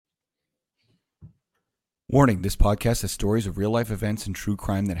Warning, this podcast has stories of real-life events and true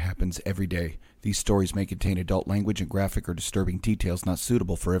crime that happens every day. These stories may contain adult language and graphic or disturbing details not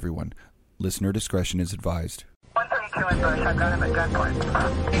suitable for everyone. Listener discretion is advised. 132 in Bush, I've got him at gunpoint.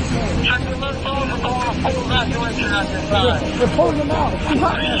 They're pulling them out.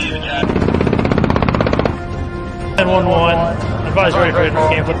 10-1-1. Advise ready for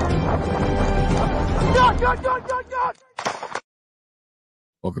camp.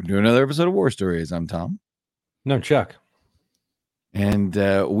 Welcome to another episode of War Stories. I'm Tom. No, Chuck. And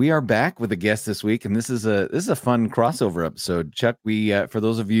we are back with a guest this week, and this is a fun crossover episode. Chuck, we for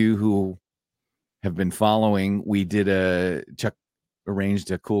those of you who have been following, Chuck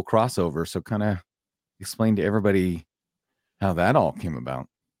arranged a cool crossover. So kind of explain to everybody how that all came about.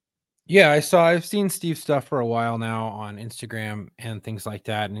 Yeah, I've seen Steve's stuff for a while now on Instagram and things like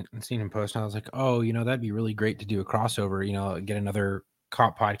that, and seen him post, and I was like, oh, that'd be really great to do a crossover, get another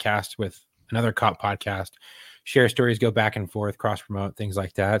cop podcast with another cop podcast, share stories, go back and forth, cross promote, things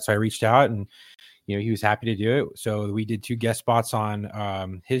like that. So I reached out, and he was happy to do it. So we did 2 guest spots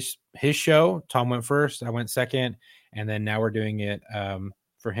on his show. Tom went first, I went second, and then now we're doing it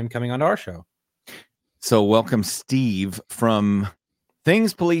for him coming onto our show. So welcome, Steve, from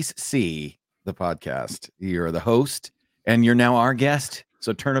Things Police See, the podcast. You're the host, and you're now our guest.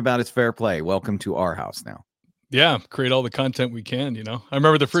 So turnabout is fair play. Welcome to our house now. Yeah, create all the content we can. I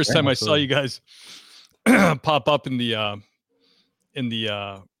remember the first time I saw you guys pop up in the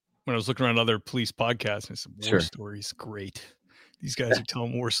when I was looking around other police podcasts, and I said, "War Stories, great. These guys are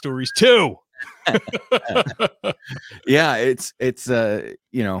telling war stories too." Yeah, it's there's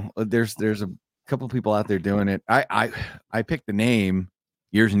a couple people out there doing it. I picked the name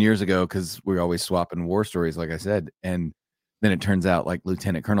years and years ago because we're always swapping war stories, like I said, and then it turns out like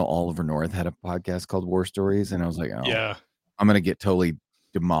Lieutenant Colonel Oliver North had a podcast called War Stories, and I was like, oh yeah, I'm gonna get totally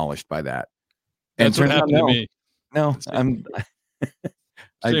demolished by that. That's what happened to me. No,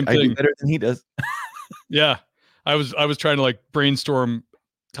 I do better than he does. Yeah, I was trying to like brainstorm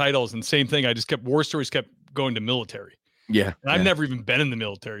titles, and same thing. I just War Stories kept going to military. Yeah, and I've never even been in the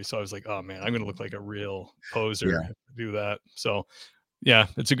military, so I was like, oh man, I'm gonna look like a real poser if I do that. So yeah,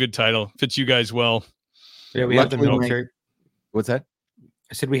 it's a good title. Fits you guys well. Yeah, we have the military. What's that?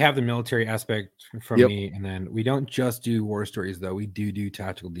 I said we have the military aspect from me, and then we don't just do war stories though. We do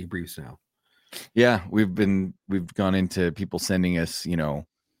tactical debriefs now. Yeah, we've gone into people sending us,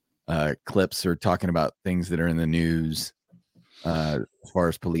 clips or talking about things that are in the news as far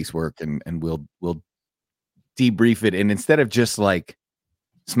as police work, and we'll debrief it, and instead of just like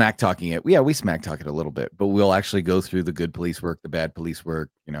smack talking it, we smack talk it a little bit, but we'll actually go through the good police work, the bad police work,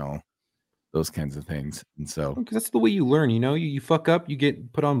 those kinds of things. And so because that's the way you learn, you fuck up, you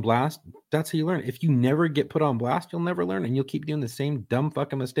get put on blast. That's how you learn. If you never get put on blast, you'll never learn, and you'll keep doing the same dumb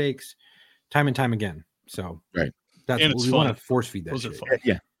fucking mistakes time and time again. So right, that's what we want to force feed that shit.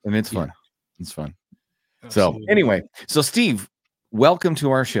 Yeah, and it's fun. It's fun. Absolutely. So anyway, Steve, welcome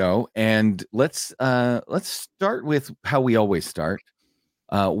to our show, and let's start with how we always start.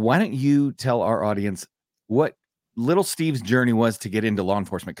 Why don't you tell our audience what little Steve's journey was to get into law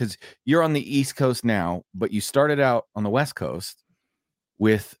enforcement? Because you're on the East Coast now, but you started out on the West Coast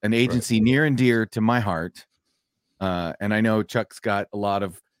with an agency near and dear to my heart. And I know Chuck's got a lot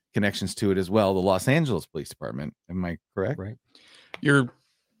of connections to it as well, the Los Angeles Police Department. Am I correct? Right. The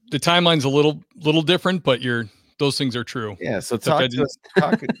timeline's a little different, but those things are true. Yeah. So talk to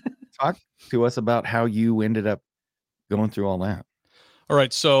us about how you ended up going through all that. All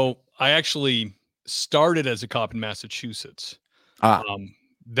right. So I actually started as a cop in Massachusetts,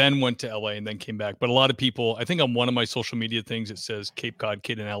 then went to LA and then came back. But a lot of people, I think on one of my social media things, it says Cape Cod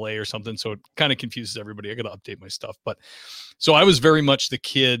kid in LA or something. So it kind of confuses everybody. I got to update my stuff. But so I was very much the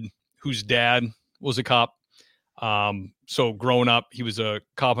kid whose dad was a cop. So growing up, he was a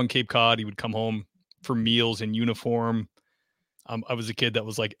cop on Cape Cod. He would come home for meals in uniform. I was a kid that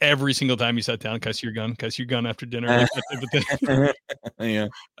was like every single time he sat down, can I see your gun? Can I see your gun after dinner? Like that type of thing. Yeah.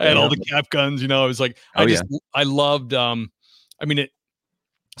 I had all the cap guns, I was like, I loved, it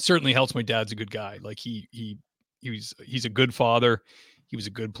certainly helps. My dad's a good guy. Like he's a good father. He was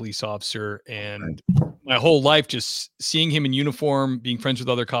a good police officer, and my whole life, just seeing him in uniform, being friends with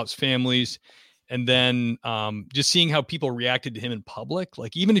other cops' families. And then just seeing how people reacted to him in public.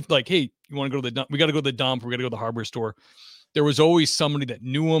 Like, even if like, hey, you want to go to the dump? We got to go to the dump. We got to go to the hardware store. There was always somebody that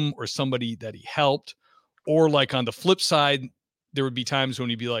knew him or somebody that he helped. Or like on the flip side, there would be times when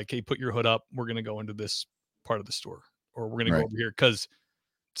he'd be like, hey, put your hood up. We're going to go into this part of the store, or we're going to go over here because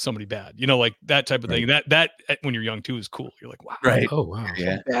somebody bad, like that type of thing. That when you're young too is cool. You're like, wow, oh wow,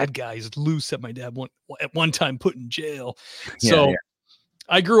 yeah, bad guy is loose that my dad at one time put in jail. So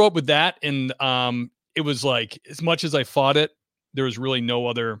I grew up with that, and it was like, as much as I fought it, there was really no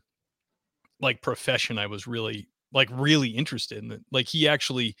other like profession I was really interested in. Like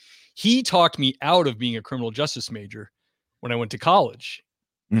he talked me out of being a criminal justice major when I went to college.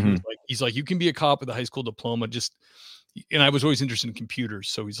 Mm-hmm. He's like, you can be a cop with a high school diploma. And I was always interested in computers.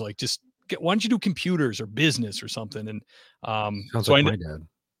 So he's like, why don't you do computers or business or something? And Sounds so like my dad.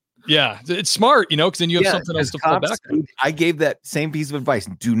 yeah, it's smart, because then you have something else to fall back on. I gave that same piece of advice.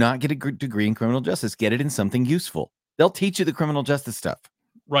 Do not get a degree in criminal justice. Get it in something useful. They'll teach you the criminal justice stuff.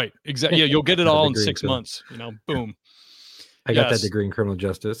 Right. Exactly. Yeah, you'll get it all in 6 months. Boom. I got that degree in criminal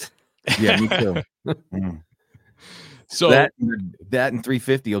justice. Yeah, me too. Mm. So that and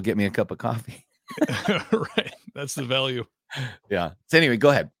 $3.50 you'll get me a cup of coffee. Right. That's the value. Yeah. So anyway, go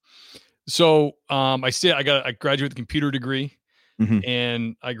ahead. So I graduated with a computer degree. Mm-hmm.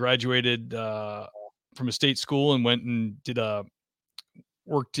 And I graduated from a state school and went and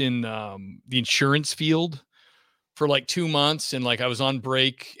worked in the insurance field for like 2 months. And like I was on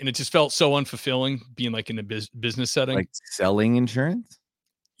break, and it just felt so unfulfilling being like in a business setting. Like selling insurance?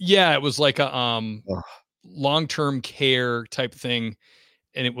 Yeah, it was like a long-term care type thing.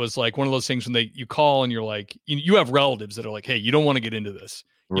 And it was like one of those things when you call and you're like, you have relatives that are like, hey, you don't want to get into this.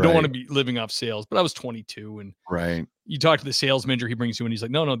 You don't want to be living off sales. But I was 22, and you talk to the sales manager, he brings you in. He's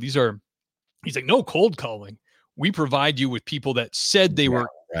like, no, he's like, no cold calling. We provide you with people that said they were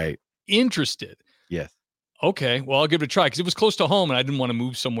interested. Yes. Okay. Well, I'll give it a try, because it was close to home and I didn't want to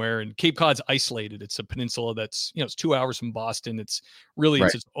move somewhere. And Cape Cod's isolated. It's a peninsula that's, it's 2 hours from Boston. It's really,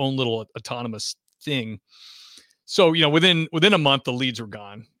 it's its own little autonomous thing. So, within a month, the leads were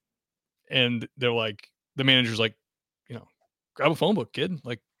gone, and they're like, the manager's like, grab a phone book, kid,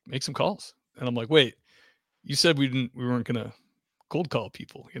 like make some calls. And I'm like, wait, you said we weren't going to cold call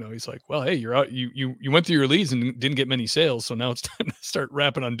people. He's like, well, hey, you're out. You went through your leads and didn't get many sales. So now it's time to start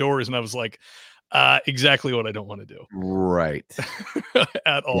rapping on doors. And I was like, exactly what I don't want to do. Right.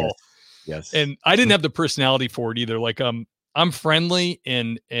 At all. Yes. And I didn't have the personality for it either. Like, I'm friendly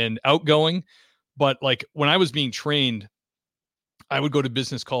and outgoing, but like when I was being trained, I would go to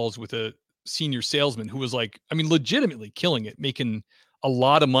business calls with a senior salesman who was like, legitimately killing it, making a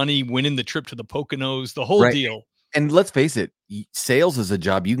lot of money, winning the trip to the Poconos, the whole deal. And let's face it, sales is a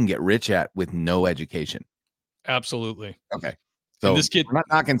job you can get rich at with no education. Absolutely. Okay. So this kid, we're not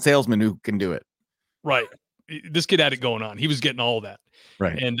knocking salesmen who can do it. Right. This kid had it going on. He was getting all that.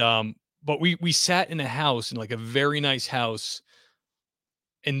 Right. And, but we sat in a house, in like a very nice house.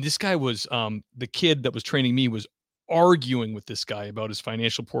 And this guy was, the kid that was training me was arguing with this guy about his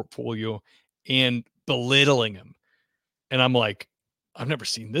financial portfolio and belittling him. And I'm like, I've never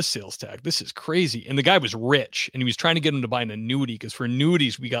seen this sales tag. This is crazy. And the guy was rich, and he was trying to get him to buy an annuity, because for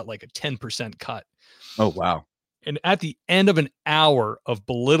annuities, we got like a 10% cut. Oh, wow. And at the end of an hour of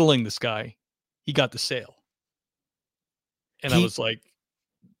belittling this guy, he got the sale. And I was like,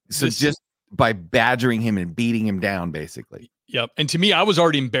 so just by badgering him and beating him down, basically. Yep. And to me, I was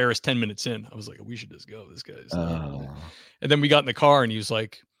already embarrassed 10 minutes in. I was like, we should just go. This guy's. And then we got in the car, and he was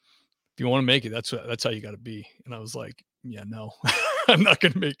like, if you want to make it, that's how you got to be. And I was like, yeah, no, I'm not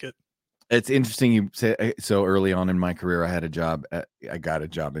going to make it. It's interesting you say. So early on in my career, I got a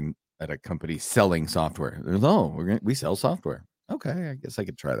job at a company selling software. We sell software. Okay, I guess I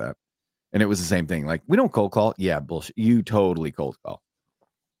could try that. And it was the same thing. Like, we don't cold call. Yeah, bullshit. You totally cold call.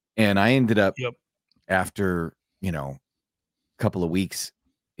 And I ended up after, a couple of weeks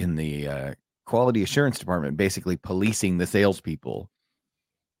in the quality assurance department, basically policing the salespeople,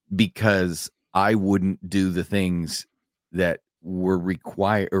 because I wouldn't do the things that were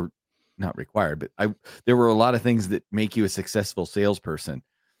required, or not required, but there were a lot of things that make you a successful salesperson.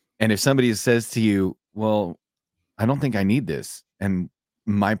 And if somebody says to you, well, I don't think I need this, and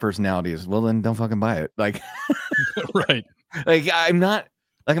my personality is, well, then don't fucking buy it. Like, right. Like, I'm not,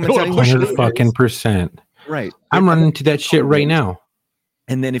 like, I'm going to tell you 100%. Right. I'm running into that shit right now.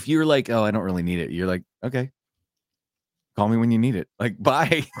 And then if you're like, oh, I don't really need it, you're like, okay, call me when you need it. Like,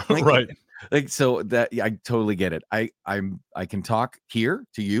 bye. Like, right. Like, so that, yeah, I totally get it. I can talk here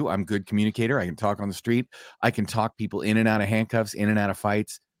to you. I'm a good communicator. I can talk on the street. I can talk people in and out of handcuffs, in and out of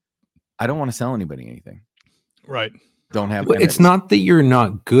fights. I don't want to sell anybody anything. Right. Don't have. But it's not that you're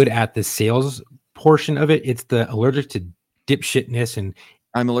not good at the sales portion of it. It's the allergic to dipshitness and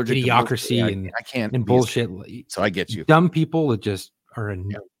I'm allergic idiocracy to and I can't and bullshit. So I get you. Dumb people that just are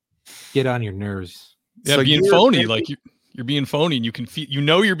get on your nerves. Yeah, so being phony, like you're being phony, and you can feel,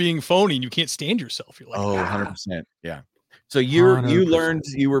 you're being phony, and you can't stand yourself. You're like, 100%. Yeah. So you learned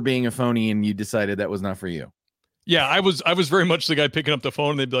you were being a phony, and you decided that was not for you. Yeah, I was very much the guy picking up the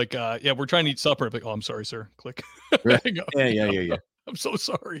phone, and they'd be like, yeah, we're trying to eat supper. I'm like, oh, I'm sorry, sir. Click. Right. Yeah. I'm so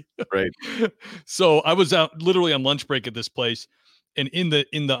sorry. Right. So I was out literally on lunch break at this place, and in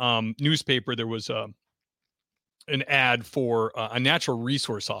the newspaper there was an ad for a natural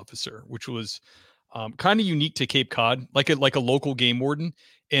resource officer, which was kind of unique to Cape Cod, like a local game warden.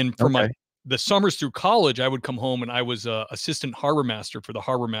 And for the summers through college, I would come home and I was assistant harbor master for the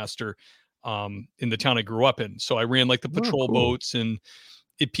harbor master in the town I grew up in. So I ran like the patrol boats, and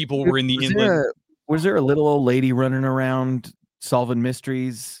if people were in the inland. Was there a little old lady running around solving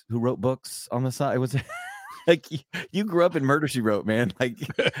mysteries who wrote books on the side? Was it like you grew up in Murder, She Wrote, man? Like,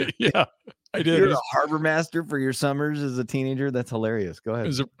 yeah, I did. You're a harbor master for your summers as a teenager. That's hilarious. Go ahead. It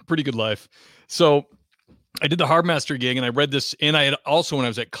was a pretty good life. So I did the harbor master gig, and I read this, and I had also, when I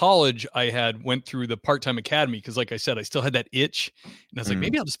was at college, I had went through the part-time academy because, like I said, I still had that itch, and I was like,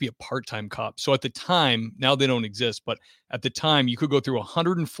 maybe I'll just be a part-time cop. So at the time, now they don't exist, but at the time, you could go through a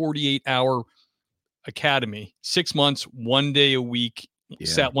 148-hour academy, 6 months, 1 day a week,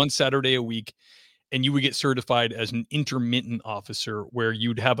 one Saturday a week, and you would get certified as an intermittent officer, where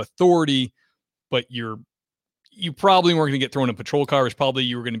you'd have authority, but you probably weren't going to get thrown in a patrol car. It's probably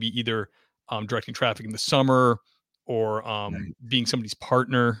you were going to be either directing traffic in the summer or being somebody's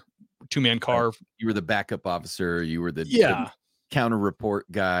partner, two-man car. You were the backup officer. You were the counter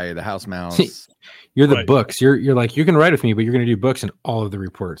report guy, the house mouse. You're the books. You're like, you can write with me, but you're going to do books and all of the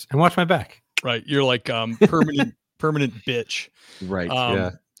reports and watch my back. Right. You're like permanent bitch. Right.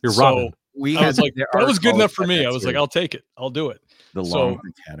 You're Robin. I was like, that was good enough for me. I was like, I'll take it. I'll do it. The Long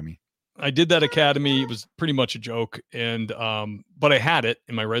Academy. I did that academy. It was pretty much a joke. And, but I had it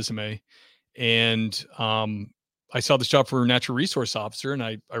in my resume, and, I saw this job for a natural resource officer, and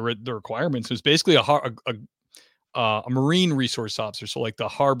I read the requirements. It was basically a marine resource officer. So like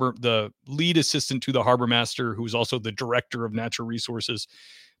the lead assistant to the harbor master, who was also the director of natural resources,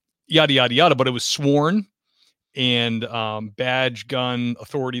 yada, yada, yada. But it was sworn, and badge, gun,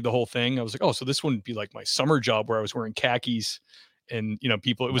 authority, the whole thing. I was like, oh, so this wouldn't be like my summer job where I was wearing khakis. And,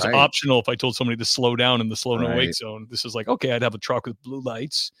 people, it was optional if I told somebody to slow down in the slow no wake zone. This is like, okay, I'd have a truck with blue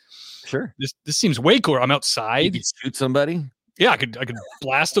lights. Sure. This seems way cooler. I'm outside. You could shoot somebody. Yeah, I could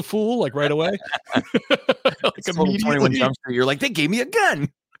blast a fool like right away. Like immediately. You're like, they gave me a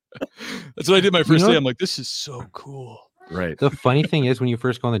gun. That's what I did my first day. I'm like, this is so cool. Right. The funny thing is, when you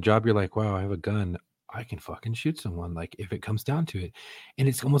first go on the job, you're like, wow, I have a gun. I can fucking shoot someone. Like, if it comes down to it. And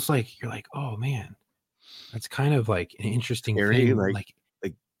it's almost like, you're like, oh man, that's kind of like an interesting thing. Like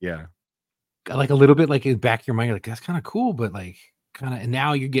a little bit like in the back of your mind, you're like, that's kind of cool, but like kind of, and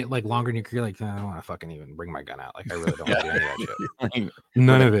now you get like longer in your career, like, I don't want to fucking even bring my gun out. Like, I really don't want to do any of that shit.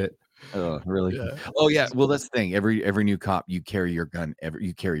 None of it. Oh, really? Yeah. Oh, yeah. Well, that's the thing. Every new cop, you carry your gun.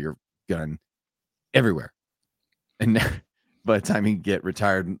 You carry your gun everywhere. And by the time you get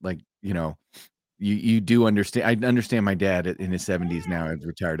retired, like, you do understand. I understand my dad in his 70s now, is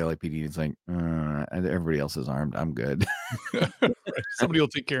retired LAPD. It's like, everybody else is armed. I'm good. Somebody will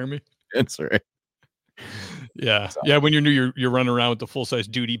take care of me. That's right. Yeah. Yeah. When you're new, you're running around with the full-size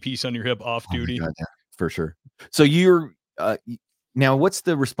duty piece on your hip, off duty. God, yeah, for sure. So you're now, what's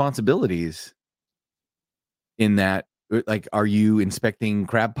the responsibilities in that? Like, are you inspecting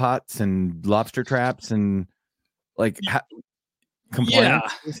crab pots and lobster traps and like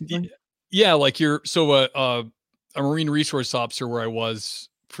compliance? Yeah, like a marine resource officer where I was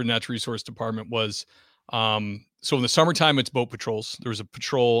for natural resource department was, so in the summertime, it's boat patrols. There was a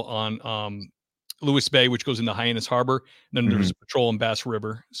patrol on Lewis Bay, which goes into Hyannis Harbor. And then there's a patrol in Bass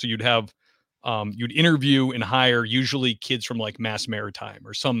River. So you'd have, you'd interview and hire usually kids from like Mass Maritime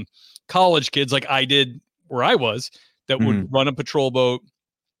or some college kids like I did where I was that would run a patrol boat,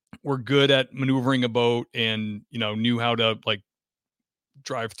 were good at maneuvering a boat, and, knew how to like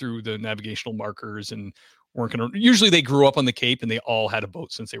drive through the navigational markers, and weren't going to, usually they grew up on the Cape and they all had a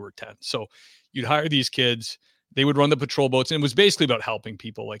boat since they were 10. So you'd hire these kids, they would run the patrol boats, and it was basically about helping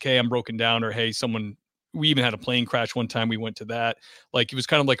people like, hey, I'm broken down, or hey, we even had a plane crash one time. We went to that. Like, it was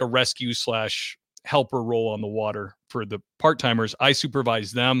kind of like a rescue / helper role on the water for the part-timers. I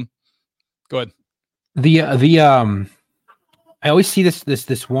supervised them. Go ahead. I always see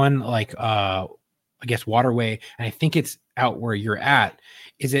this one, like, I guess waterway, and I think it's out where you're at.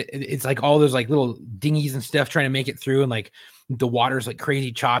 It's like all those like little dinghies and stuff trying to make it through, and like the water's like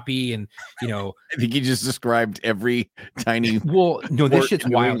crazy choppy, and I think you just described every tiny. Well, no, this shit's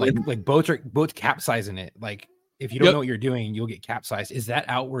wild. Like boats capsizing it. Like, if you don't know what you're doing, you'll get capsized. Is that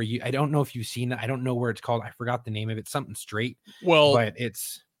out where I don't know if you've seen it. I don't know where it's called. I forgot the name of it. Something straight. Well, but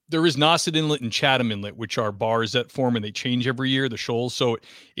there is Nauset Inlet and Chatham Inlet, which are bars that form, and they change every year, the shoals. So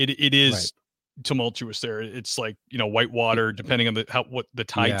it is tumultuous there. It's like, white water, depending on what the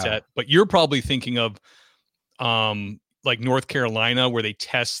tide's at. But you're probably thinking of like North Carolina where they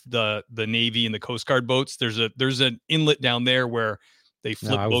test the Navy and the Coast Guard boats. There's an inlet down there where they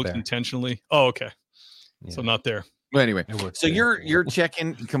flip boats intentionally. Oh, okay. Yeah. So not there. Well, anyway, so you're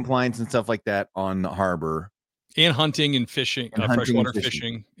checking compliance and stuff like that on the harbor, and hunting and fishing, freshwater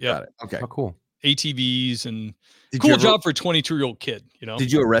fishing. Yeah. Got it. Okay. Oh, cool. ATVs and cool job for a 22-year-old kid. You know.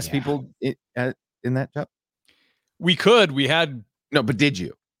 Did you arrest people in that job? We could. We had no, but did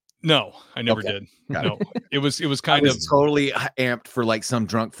you? No, I never did. No, it was kind of totally amped for like some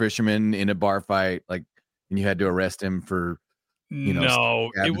drunk fisherman in a bar fight, like, and you had to arrest him for, no,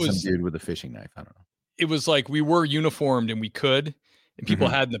 it was some dude with a fishing knife. I don't know. It was like we were uniformed and we could, and people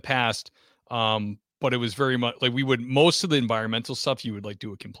had in the past. But it was very much like we would, most of the environmental stuff you would like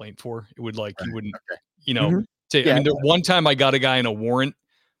do a complaint for. It would like, you wouldn't, say, I mean, the one time I got a guy in a warrant,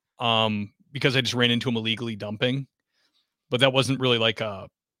 because I just ran into him illegally dumping, but that wasn't really like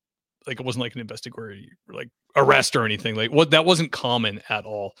it wasn't like an investigatory like arrest or anything. Like that wasn't common at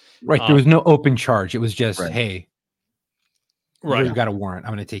all. Right. There was no open charge. It was just, hey, right, you've got a warrant.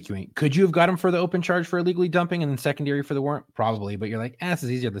 I'm going to take you in. Could you have got him for the open charge for illegally dumping and then secondary for the warrant? Probably. But you're like, this is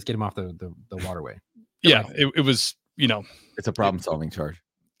easier. Let's get him off the waterway. Yeah. It was, it's a problem solving charge.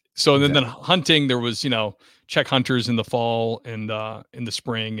 So then hunting, there was, check hunters in the fall and in the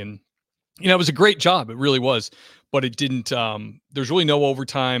spring. And, it was a great job. It really was. But it didn't, there's really no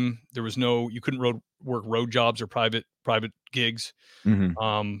overtime. There was you couldn't work road jobs or private gigs.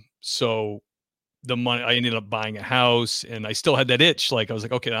 Mm-hmm. So the money, I ended up buying a house and I still had that itch. Like I was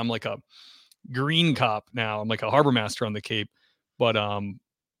like, okay, I'm like a green cop now. I'm like a harbor master on the Cape, but,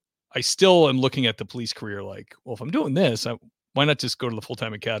 I still am looking at the police career. Like, well, if I'm doing this, why not just go to the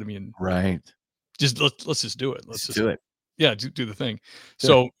full-time academy and just let's just do it. Let's just do it. Yeah. Do the thing. Good.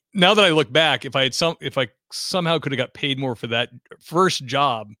 So now that I look back, if I somehow could have got paid more for that first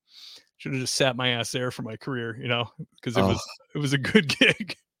job, should have just sat my ass there for my career, because it was a good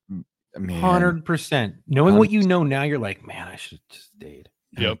gig. 100%. Knowing 100%. What you know now, you're like, man, I should have just stayed.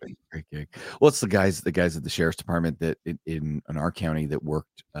 Yep. Great gig. Well, it's the guys at the sheriff's department that in our county that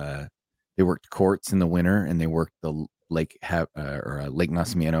worked, they worked courts in the winter and they worked the Lake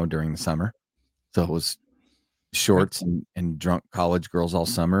Nacimiento during the summer. So it was shorts and drunk college girls all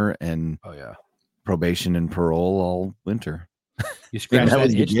summer and probation and parole all winter. You scratch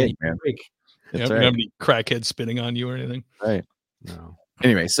that itch, man. You don't have any crackheads spitting on you or anything. Right. No.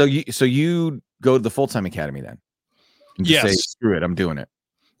 Anyway, so you go to the full-time academy then. Yes. Say, screw it, I'm doing it.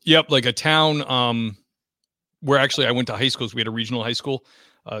 Yep, like a town where actually I went to high school. So we had a regional high school,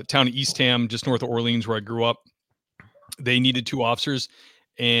 town of Eastham, just north of Orleans, where I grew up. They needed 2 officers,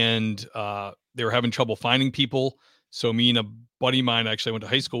 and they were having trouble finding people. So me and a buddy of mine, actually, I went to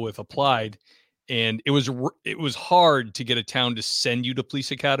high school with, applied, and it was hard to get a town to send you to police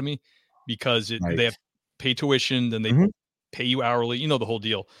academy because they have to pay tuition, then they pay you hourly, the whole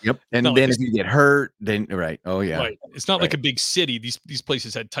deal. Yep. And then if you get hurt, then right. Oh yeah. Right. It's not like a big city. These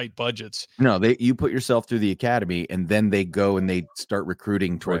places had tight budgets. No, you put yourself through the academy and then they go and they start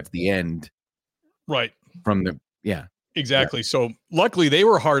recruiting towards the end. Right. From exactly. Yeah. So luckily they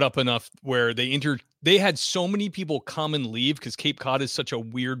were hard up enough where they had so many people come and leave because Cape Cod is such a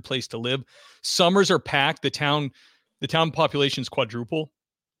weird place to live. Summers are packed. The town population's quadruple.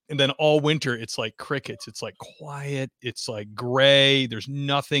 And then all winter, it's like crickets. It's like quiet. It's like gray. There's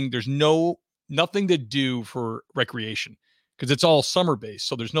nothing. There's nothing to do for recreation because it's all summer based.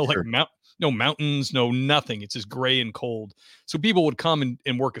 So there's no no mountains, no nothing. It's just gray and cold. So people would come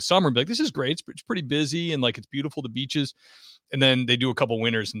and work a summer and be like, this is great. It's pretty busy and like it's beautiful, the beaches. And then they do a couple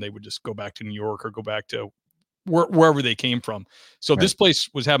winters and they would just go back to New York or go back to wherever they came from. So this place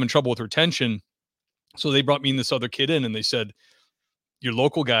was having trouble with retention. So they brought me and this other kid in and they said, your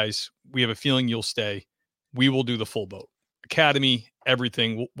local guys, we have a feeling you'll stay. We will do the full boat academy,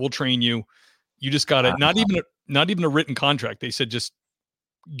 everything. We'll train you. You just got it. Not even a written contract. They said, just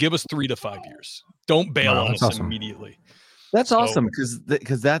give us 3 to 5 years. Don't bail on us immediately. That's awesome. Cause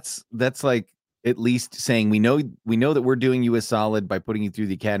that's like at least saying, we know that we're doing you a solid by putting you through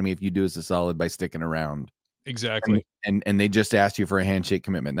the academy. If you do us a solid by sticking around. Exactly. And they just asked you for a handshake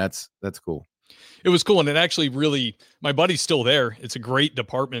commitment. That's cool. It was cool. And it actually really, my buddy's still there. It's a great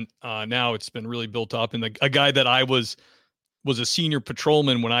department. Now it's been really built up. And a guy that I was a senior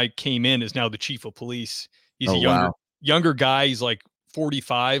patrolman when I came in is now the chief of police. He's a younger guy. He's like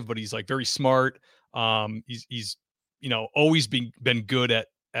 45, but he's like very smart. He's always been good at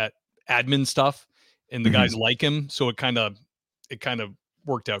admin stuff and the guys like him. So it kind of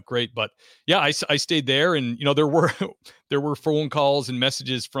worked out great. But yeah, I stayed there and, there were phone calls and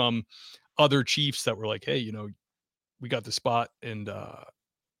messages from other chiefs that were like, hey, we got the spot and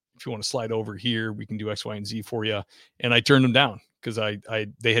if if you want to slide over here, we can do X, Y, and Z for you. And I turned them down because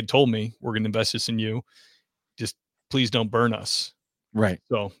they had told me, we're going to invest this in you. Just please don't burn us. Right.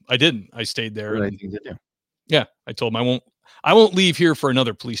 So I didn't. I stayed there. What And, I think to do. yeah, I told them I won't leave here for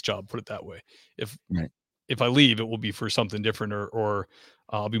another police job. Put it that way. If I leave, it will be for something different, or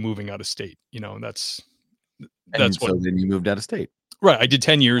I'll be moving out of state. And that's what. So then you moved out of state. Right. I did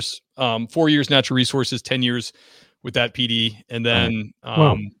 10 years, 4 years natural resources, 10 years with that PD, and then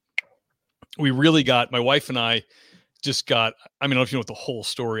we really got, my wife and I just got. I mean, I don't know if you know what the whole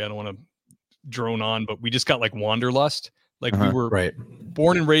story. I don't want to drone on, but we just got like wanderlust. Like we were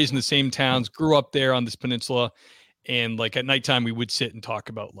born and raised in the same towns, grew up there on this peninsula. And like at nighttime, we would sit and talk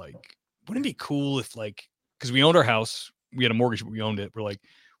about like, wouldn't it be cool if like, because we owned our house, we had a mortgage, but we owned it. We're like,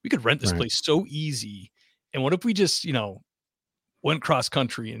 we could rent this place so easy. And what if we just, went cross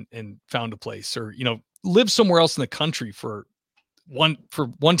country and found a place, or, live somewhere else in the country for one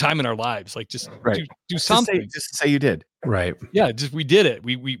time in our lives, like just do something. Just say you did. Right. Yeah. We did it.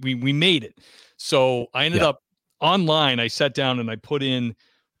 We made it. So I ended up online. I sat down and I put in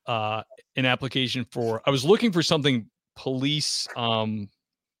an application I was looking for something police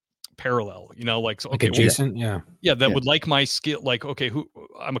parallel, like, okay, adjacent. That would like my skill. Like, okay,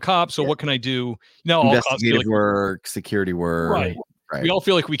 I'm a cop. So what can I do? Investigative work, security work. Right. We all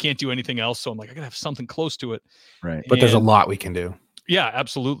feel like we can't do anything else. So I'm like, I gotta have something close to it. Right. But there's a lot we can do. Yeah,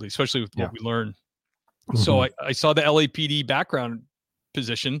 absolutely. Especially with what we learn. So I saw the LAPD background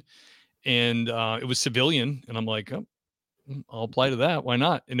position, and it was civilian, and I'm like, oh, I'll apply to that. Why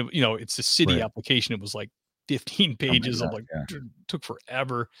not? And it's a city application. It was like 15 pages. I'm like, it took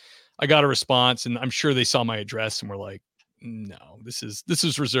forever. I got a response, and I'm sure they saw my address and were like, no, this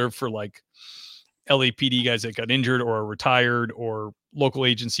is reserved for like LAPD guys that got injured or are retired, or local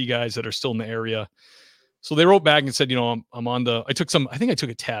agency guys that are still in the area. So they wrote back and said, I'm on I took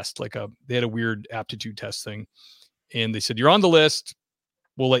a test, they had a weird aptitude test thing. And they said, you're on the list.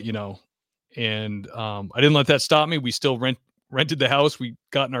 We'll let you know. And I didn't let that stop me. We still rented the house. We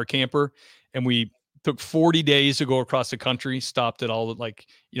got in our camper, and we took 40 days to go across the country, stopped at all the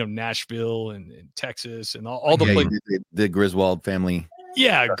Nashville and Texas and all the places. The Griswold family.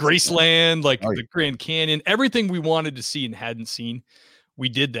 Yeah. Graceland, the Grand Canyon, everything we wanted to see and hadn't seen. We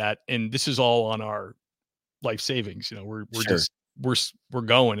did that. And this is all on our life savings. We're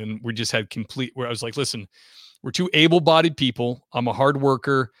going, and we just had where I was like, listen, we're two able-bodied people. I'm a hard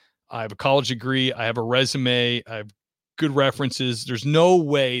worker. I have a college degree. I have a resume. I have good references. There's no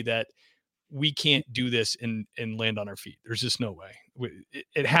way that we can't do this and land on our feet. There's just no way.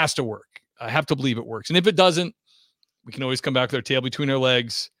 It has to work. I have to believe it works. And if it doesn't, we can always come back with our tail between our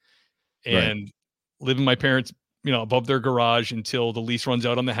legs and live in my parents, above their garage until the lease runs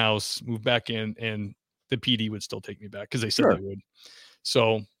out on the house, move back in, and the PD would still take me back because they said they would.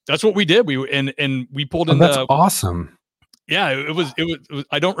 So that's what we did. We pulled in. That's awesome. Yeah, it was.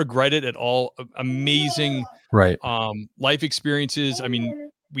 I don't regret it at all. Amazing, life experiences. I mean,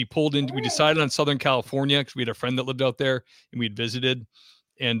 we decided on Southern California because we had a friend that lived out there and we had visited.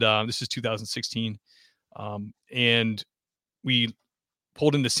 And this is 2016. And we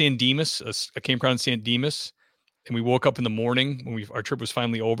pulled into San Dimas, a campground in San Dimas, and we woke up in the morning when our trip was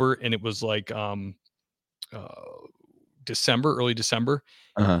finally over, and it was like early December,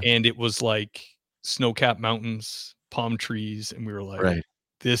 and it was like snow-capped mountains, palm trees, and we were like,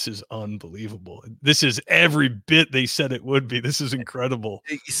 this is unbelievable. This is every bit they said it would be. This is incredible.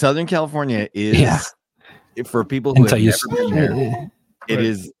 Southern California is, for people who have never been there, it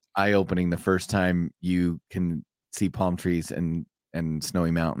is eye-opening the first time you can see palm trees and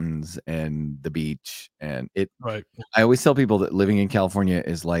snowy mountains and the beach. And I always tell people that living in California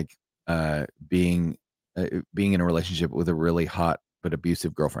is like being in a relationship with a really hot but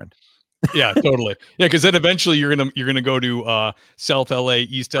abusive girlfriend. Yeah, totally. Yeah, because then eventually you're gonna go to South LA,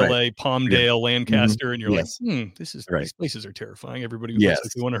 East LA, Palmdale, Lancaster, and you're like, these places are terrifying. Everybody looks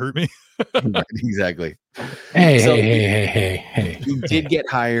like they want to hurt me. Exactly. Hey. You did get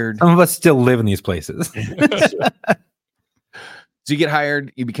hired. Some of us still live in these places. So you get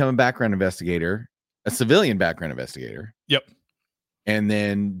hired, you become a background investigator, a civilian background investigator. Yep. And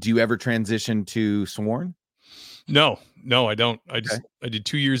then do you ever transition to sworn? No, I don't. I did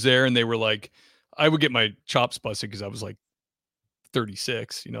 2 years there, and they were like, I would get my chops busted because I was like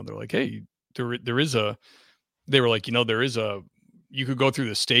 36. They're like, hey, they were like, you could go through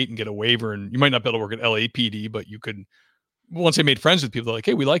the state and get a waiver, and you might not be able to work at LAPD, but you could. Once I made friends with people, they're like,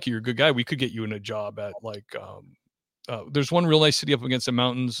 hey, we like you. You're a good guy. We could get you in a job at there's one real nice city up against the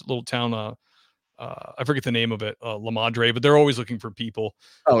mountains, little town, I forget the name of it, La Madre, but they're always looking for people.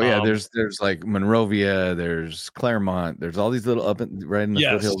 Oh yeah, there's like Monrovia, there's Claremont, there's all these little right in the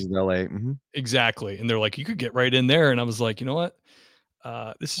foothills of LA. Mm-hmm. Exactly. And they're like, you could get right in there. And I was like, you know what?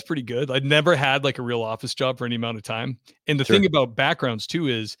 This is pretty good. I'd never had like a real office job for any amount of time. And the thing about backgrounds too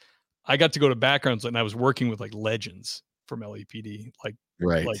is I got to go to backgrounds and I was working with like legends from LAPD. Like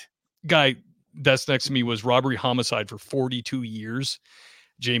guy that's next to me was robbery homicide for 42 years,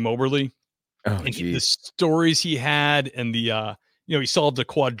 Jay Moberly. Oh, and the stories he had and the he solved a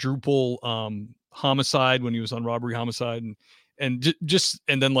quadruple homicide when he was on robbery homicide and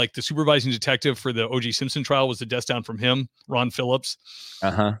then like the supervising detective for the O.J. Simpson trial was the desk down from him, Ron Phillips.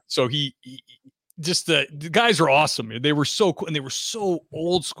 So he just the guys are awesome. They were so cool and they were so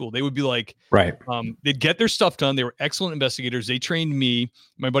old school. They would be like, they'd get their stuff done. They were excellent investigators. They trained me.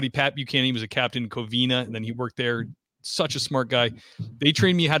 My buddy Pat Buchanan, he was a captain in Covina, and then he worked there. Such a smart guy. They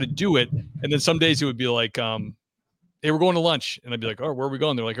trained me how to do it. And then some days it would be like, hey, we're going to lunch. And I'd be like, oh, where are we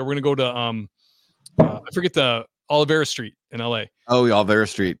going? They're like, oh, we're going to go to, I forget the Olivera Street in LA. Oh, Olivera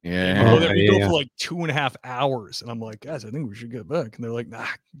Street. Yeah. We go for like 2.5 hours. And I'm like, guys, I think we should get back. And they're like, nah,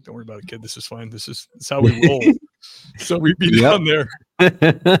 don't worry about it, kid. This is fine. This is how we roll. So we'd be down there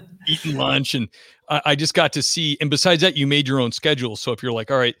eating lunch. And I just got to see, and besides that, you made your own schedule. So if you're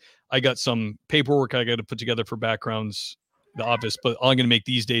like, all right, I got some paperwork I got to put together for backgrounds, the office, but I'm going to make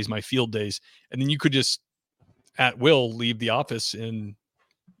these days my field days. And then you could just at will leave the office and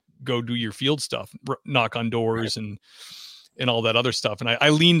go do your field stuff, knock on doors and all that other stuff. And I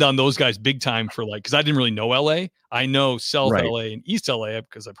leaned on those guys big time for like, cause I didn't really know LA. I know South LA and East LA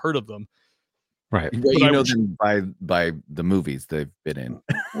because I've heard of them. Right. But you know them by the movies they've been in.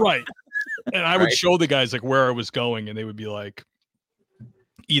 Right. And I would show the guys like where I was going and they would be like,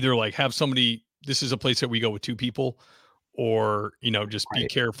 either like have somebody, this is a place that we go with 2 people, or, just be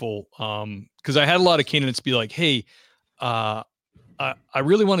careful. Cause I had a lot of candidates be like, hey, I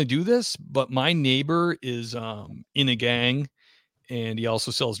really want to do this, but my neighbor is in a gang and he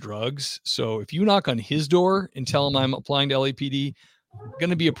also sells drugs. So if you knock on his door and tell him I'm applying to LAPD,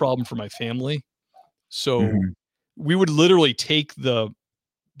 going to be a problem for my family. So we would literally take the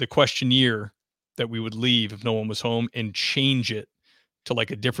questionnaire that we would leave if no one was home and change it to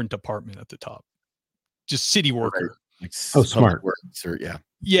like a different department at the top, just city worker. Like smart works or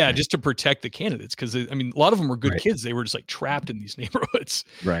just to protect the candidates. Cause I mean, a lot of them were good kids. They were just like trapped in these neighborhoods.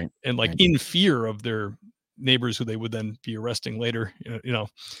 Right. And like in fear of their neighbors who they would then be arresting later,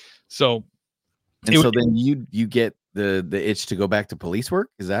 so. Then you get the itch to go back to police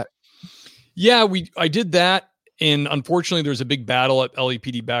work. Is that? Yeah, I did that. And unfortunately there's a big battle at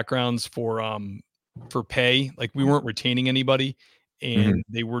LAPD backgrounds for pay. Like we weren't retaining anybody. And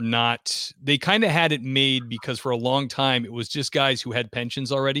they kind of had it made because for a long time, it was just guys who had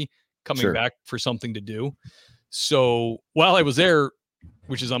pensions already coming back for something to do. So while I was there,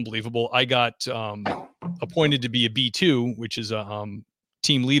 which is unbelievable, I got appointed to be a B2, which is a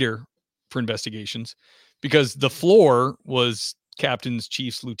team leader for investigations, because the floor was captains,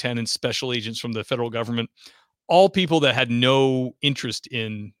 chiefs, lieutenants, special agents from the federal government, all people that had no interest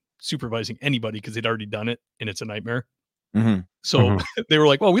in supervising anybody because they'd already done it and it's a nightmare. So they were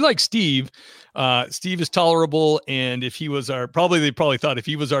like, well, we like Steve. Steve is tolerable. And if he was they probably thought if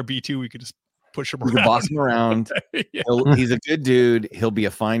he was our B2, we could just push him around. We could boss him around. He's a good dude. He'll be a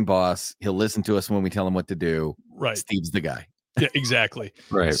fine boss. He'll listen to us when we tell him what to do. Right. Steve's the guy. Yeah, exactly.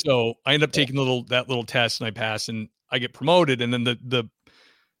 Right. So I end up taking that little test and I pass and I get promoted. And then the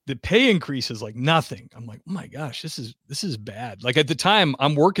pay increase is like nothing. I'm like, oh my gosh, this is bad. Like at the time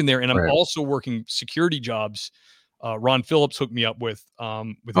I'm working there and I'm also working security jobs. Ron Phillips hooked me up with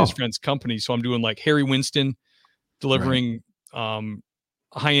his friend's company. So I'm doing like Harry Winston delivering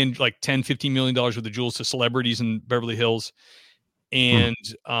high-end, like $10-15 million worth of jewels to celebrities in Beverly Hills. And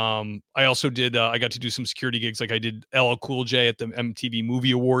I also did, I got to do some security gigs. Like I did LL Cool J at the MTV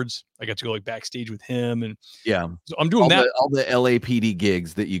Movie Awards. I got to go like backstage with him. And so I'm doing all the LAPD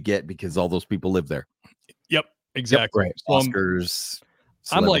gigs that you get because all those people live there. Yep, exactly. Yep, right. So Oscars.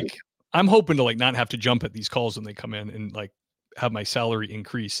 I'm hoping to like not have to jump at these calls when they come in and like have my salary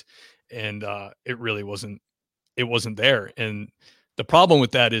increase. And it really wasn't there. And the problem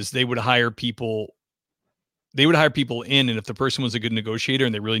with that is they would hire people in. And if the person was a good negotiator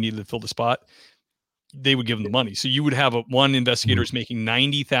and they really needed to fill the spot, they would give them the money. So you would have one investigator is making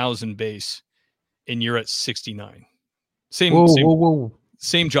 90,000 base and you're at 69.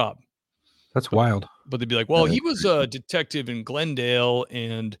 Same job. That's wild. But they'd be like, well, he was a detective in Glendale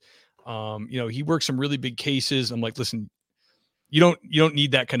and he worked some really big cases. I'm like, listen, you don't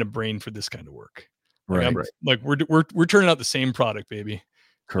need that kind of brain for this kind of work. Right. Like we're turning out the same product, baby.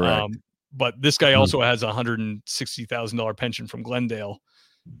 Correct. but this guy also has $160,000 pension from Glendale,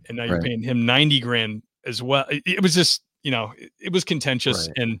 and now you're paying him 90 grand as well. It was just, it was contentious.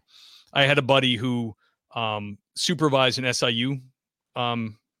 Right. And I had a buddy who supervised an SIU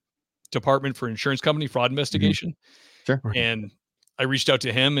department for insurance company fraud investigation. Sure. And I reached out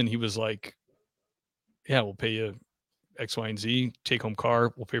to him and he was like, yeah, we'll pay you X, Y, and Z, take home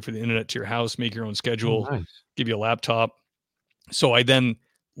car. We'll pay for the internet to your house, make your own schedule, give you a laptop. So I then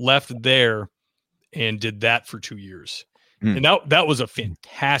left there and did that for 2 years. And that was a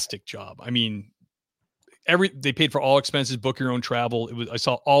fantastic job. I mean, they paid for all expenses, book your own travel. I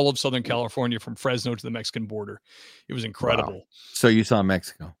saw all of Southern California from Fresno to the Mexican border. It was incredible. Wow. So you saw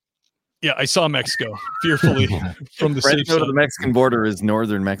Mexico. Yeah, I saw Mexico fearfully from the Fresno to the Mexican border is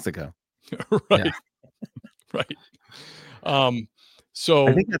northern Mexico. Right. Yeah. Right. So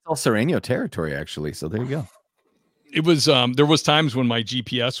I think that's all Sereno territory, actually. So there you go. It was there was times when my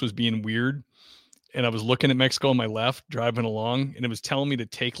GPS was being weird and I was looking at Mexico on my left, driving along, and it was telling me to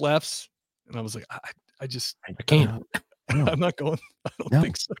take lefts. And I was like, I can't. I'm not going. I don't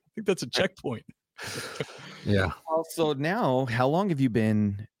think so. I think that's a checkpoint. Yeah. Also, now, how long have you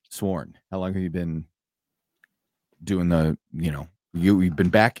been sworn? How long have you been doing you've been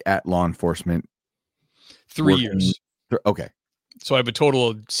back at law enforcement? 3 years. Okay. So I have a total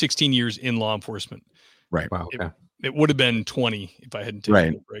of 16 years in law enforcement. Right. Wow. Okay. It would have been 20 if I hadn't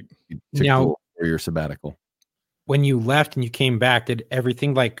taken a break. Now, for your sabbatical. When you left and you came back, did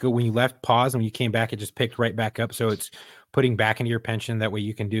everything when you left pause and when you came back, it just picked right back up? So it's putting back into your pension. That way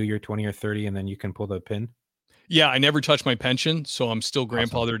you can do your 20 or 30 and then you can pull the pin. Yeah. I never touched my pension. So I'm still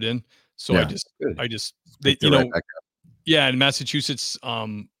grandfathered in. So yeah. In Massachusetts,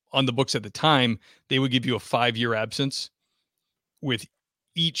 on the books at the time, they would give you a 5-year absence with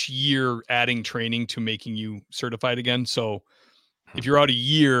each year adding training to making you certified again. So if you're out a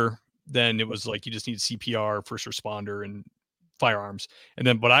year, then it was like you just need CPR, first responder, and firearms.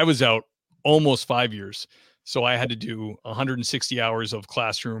 But I was out almost 5 years. So I had to do 160 hours of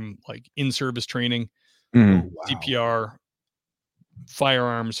classroom, like in-service training, CPR,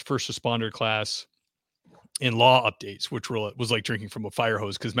 firearms, first responder class, and law updates, which was like drinking from a fire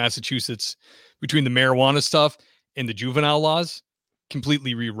hose, because Massachusetts, between the marijuana stuff and the juvenile laws,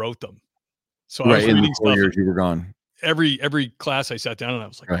 completely rewrote them. So I was reading 4 years you were gone. Every class I sat down and I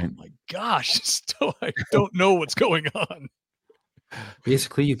was like, oh my gosh, still I don't know what's going on.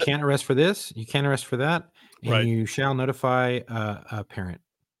 Basically, you can't arrest for this, you can't arrest for that, and you shall notify a parent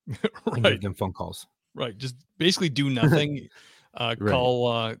and give them phone calls. Right. Just basically do nothing.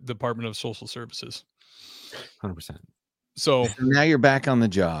 Call Department of Social Services. 100%. So now you're back on the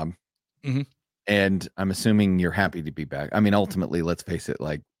job. Mm-hmm. And I'm assuming you're happy to be back. I mean, ultimately, let's face it,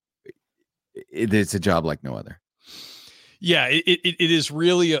 it's a job like no other. Yeah, it is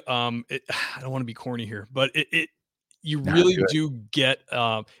really. I don't want to be corny here, but you really do get.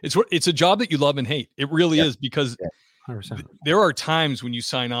 It's a job that you love and hate. It really is, because there are times when you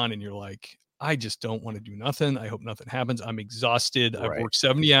sign on and you're like, I just don't want to do nothing. I hope nothing happens. I'm exhausted. I've worked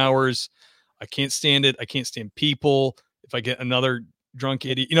 70 hours. I can't stand it. I can't stand people. If I get another drunk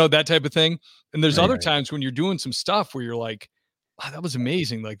idiot, that type of thing. And there's other times when you're doing some stuff where you're like, wow, that was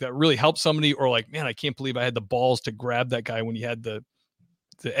amazing. Like that really helped somebody, or like, man, I can't believe I had the balls to grab that guy when he had the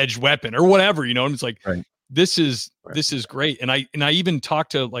edged weapon or whatever, and it's like, this is great. And I even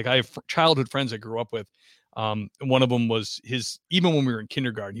talked to, I have childhood friends I grew up with. And one of them was even when we were in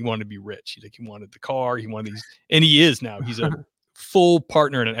kindergarten, he wanted to be rich. He wanted the car, he wanted these, and he is now. He's a full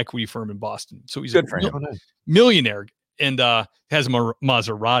partner in an equity firm in Boston. So he's a millionaire and has a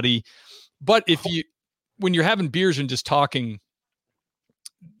Maserati. But when you're having beers and just talking,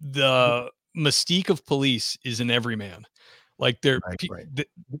 the mystique of police is in every man. Like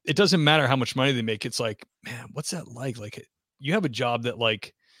it doesn't matter how much money they make. It's like, man, what's that like? Like you have a job that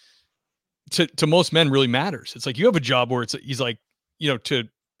to most men really matters. It's like you have a job where he's like,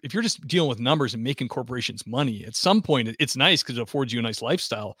 if you're just dealing with numbers and making corporations money, at some point it's nice because it affords you a nice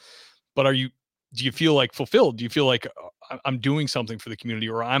lifestyle. But do you feel like fulfilled? Do you feel like I'm doing something for the community,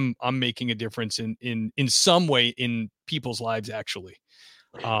 or I'm making a difference in some way in people's lives actually?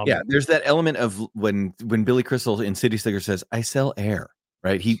 There's that element of when Billy Crystal in City Slicker says, I sell air,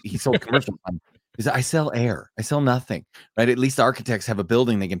 right? He sold commercial time. He said, I sell air. I sell nothing, right? At least architects have a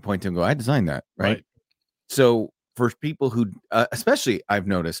building they can point to and go, I designed that, right? So for people who, especially I've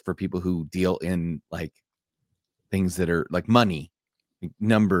noticed for people who deal in things that are like money, like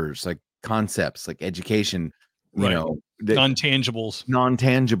numbers, like concepts, like education, non-tangibles,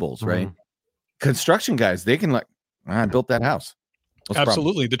 right? Construction guys, they can I built that house.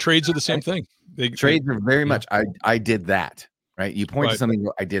 Absolutely. The trades are the same thing. Trades are very much, I did that, right? You point to something,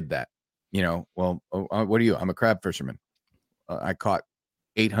 I did that. you know, well, what are you? I'm a crab fisherman. I caught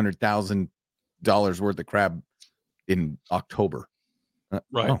 $800,000 worth of crab in October.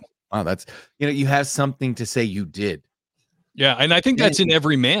 Right. Oh, wow. That's, you know, you have something to say you did. Yeah. And I think that's in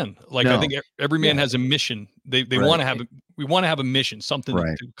every man. Like, I No. think every man has a mission. They Right. want to have, we want to have a mission, something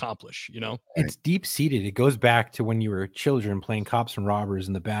Right. to accomplish, you know? It's deep seated. It goes back to when you were children playing cops and robbers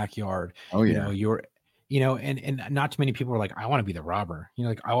in the backyard. Oh, You yeah. know, you're, you know, and not too many people are like, I want to be the robber. You know,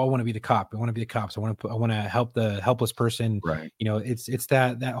 like I want to be the cop. I want to be the cops. I want to help the helpless person. Right. You know, it's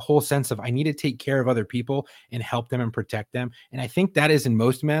that whole sense of I need to take care of other people and help them and protect them. And I think that is in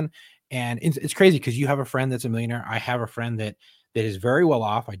most men. And it's crazy because you have a friend that's a millionaire. I have a friend that is very well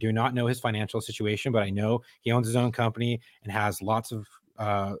off. I do not know his financial situation, but I know he owns his own company and has lots of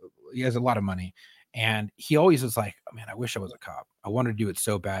he has a lot of money. And he always was like, oh, man, I wish I was a cop. I wanted to do it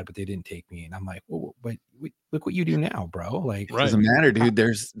so bad, but they didn't take me. And I'm like, well, but look what you do now, bro. Like, Right. Doesn't matter, dude.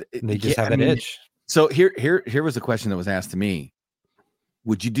 They just have that itch. So here was a question that was asked to me.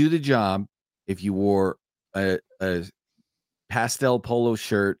 Would you do the job if you wore a pastel polo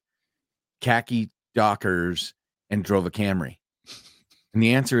shirt, khaki Dockers, and drove a Camry? And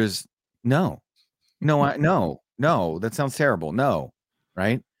the answer is no. No, that sounds terrible. No,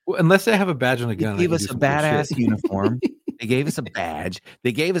 right? Well, unless they have a badge on a They gun. gave us a badass uniform. They gave us a badge.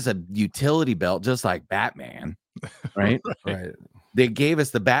 They gave us a utility belt, just like Batman, right? Right. They gave us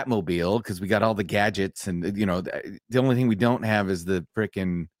the Batmobile because we got all the gadgets, and you know, the only thing we don't have is the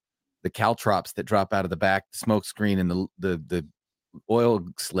freaking caltrops that drop out of the back, the smoke screen, and the oil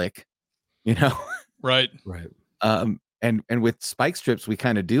slick, you know. Right. And with spike strips, we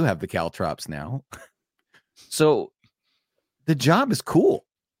kind of do have the caltrops now. So the job is cool.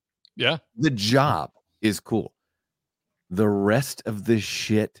 Yeah. The job is cool. The rest of the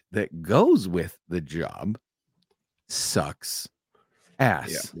shit that goes with the job sucks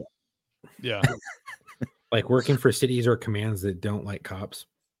ass. Yeah. Like working for cities or commands that don't like cops.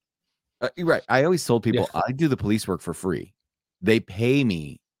 You're right. I always told people I do the police work for free. They pay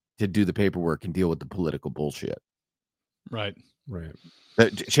me to do the paperwork and deal with the political bullshit. Right.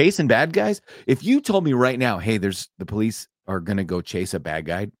 Chasing bad guys. If you told me right now, hey, the police are going to go chase a bad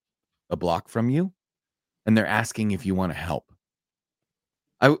guy a block from you, and they're asking if you want to help,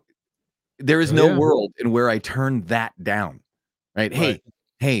 there is no world in where I turn that down. Right?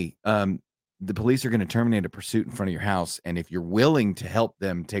 Hey, the police are going to terminate a pursuit in front of your house, and if you're willing to help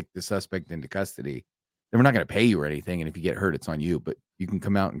them take the suspect into custody, then we're not going to pay you or anything. And if you get hurt, it's on you, but you can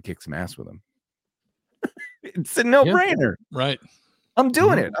come out and kick some ass with them. It's a no-brainer. Right. I'm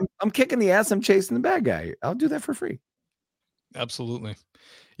doing it. I'm kicking the ass. I'm chasing the bad guy. I'll do that for free. Absolutely.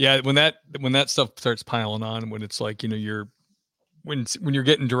 Yeah. When that stuff starts piling on, when it's like, you know, when you're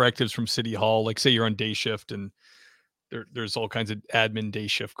getting directives from City Hall, like say you're on day shift and there's all kinds of admin day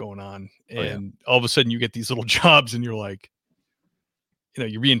shift going on, and all of a sudden you get these little jobs and you're like, you know,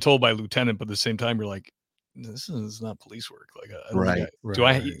 you're being told by a lieutenant, but at the same time you're like, this is not police work. Like,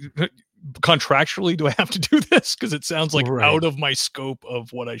 contractually, do I have to do this? Because it sounds like out of my scope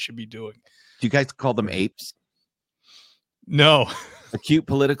of what I should be doing. Do you guys call them apes? No. Acute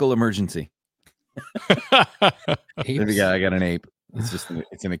political emergency. I got an ape.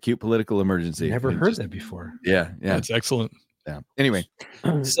 It's an acute political emergency. Never heard that before. Yeah. That's excellent. Yeah. Anyway,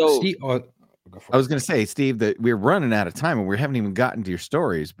 so Steve, I was going to say, Steve, that we're running out of time and we haven't even gotten to your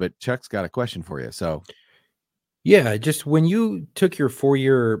stories, but Chuck's got a question for you. So yeah, just when you took your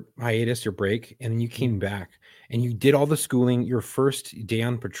 4-year hiatus or break and then you came back and you did all the schooling, your first day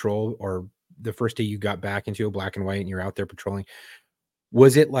on patrol or the first day you got back into a black and white and you're out there patrolling,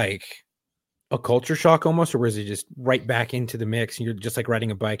 was it like a culture shock almost, or was it just right back into the mix and you're just like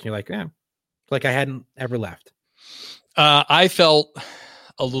riding a bike and you're like, yeah, like I hadn't ever left? I felt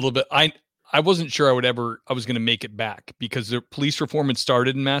a little bit, I wasn't sure I was going to make it back because the police reform had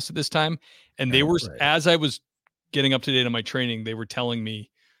started in Mass at this time. And they were, as I was getting up to date on my training, they were telling me,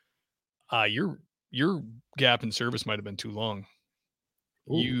 your gap in service might've been too long.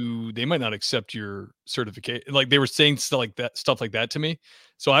 They might not accept your certificate. Like they were saying stuff like that to me.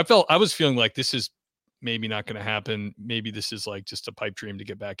 So I was feeling like this is maybe not going to happen. Maybe this is like just a pipe dream to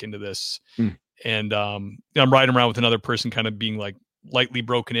get back into this. And I'm riding around with another person kind of being like lightly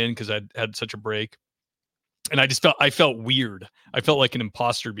broken in because I'd had such a break. And I felt weird. I felt like an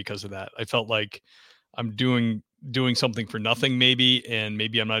imposter because of that. I felt like I'm doing something for nothing maybe. And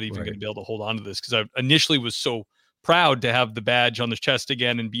maybe I'm not even going to be able to hold on to this because I initially was so proud to have the badge on the chest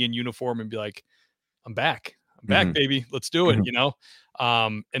again and be in uniform and be like, I'm back, baby. Let's do it. You know?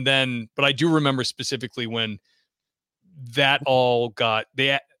 But I do remember specifically when that all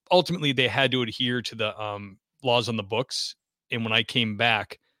ultimately they had to adhere to the laws on the books. And when I came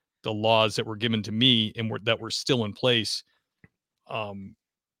back, the laws that were given to me and that were still in place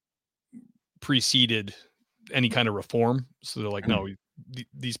preceded any kind of reform. So they're like, no,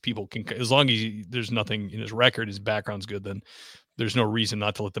 these people can, as long as there's nothing in his record, his background's good, then there's no reason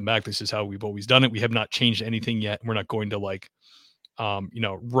not to let them back. This is how we've always done it. We have not changed anything yet. We're not going to like,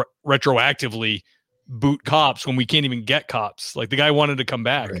 retroactively boot cops when we can't even get cops. Like the guy wanted to come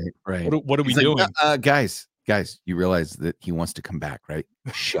back. Right. What are we doing? Guys, you realize that he wants to come back, right?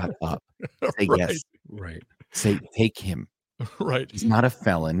 Shut up. Say yes. Right. Say take him. Right. He's not a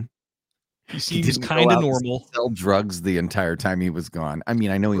felon. He seems kind of normal. Sell drugs the entire time he was gone. I mean,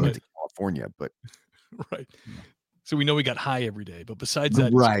 I know he went to California, but right. So we know he got high every day, but besides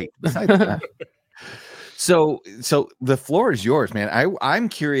that, right. Besides that. So the floor is yours, man. I'm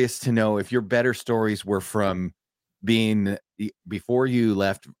curious to know if your better stories were from being before you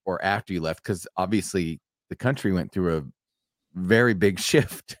left or after you left, because obviously the country went through a very big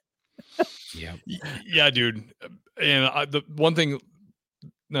shift. Yeah, dude. And the one thing,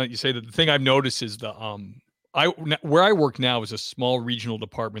 now you say that the thing I've noticed is where I work now is a small regional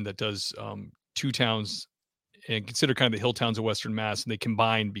department that does 2 towns and consider kind of the hill towns of Western Mass, and they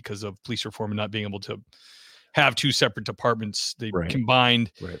combined because of police reform and not being able to have 2 separate departments. They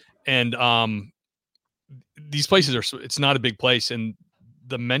combined, and these places it's not a big place, and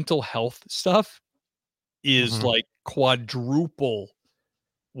the mental health stuff is like quadruple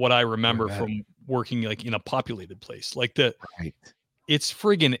what I remember from working like in a populated place. Like it's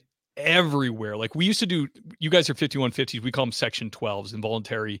friggin' everywhere. Like we used to do, you guys are 5150s. We call them section 12s,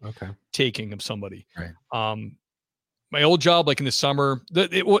 involuntary taking of somebody. Right. My old job, like in the summer,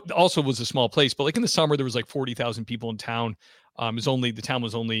 it also was a small place, but like in the summer, there was like 40,000 people in town. The town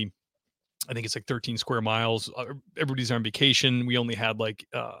was only, I think it's like 13 square miles. Everybody's on vacation. We only had like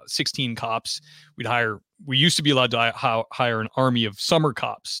 16 cops. We used to be allowed to hire an army of summer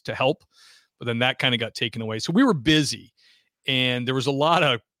cops to help, but then that kind of got taken away. So we were busy and there was a lot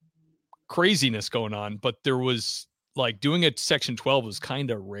of craziness going on, but there was like doing a section 12 was kind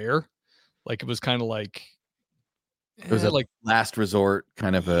of rare. Like it was kind of like, it was like last resort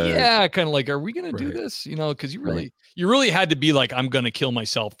kind of kind of like, are we going to do this? Cause you really had to be like, I'm going to kill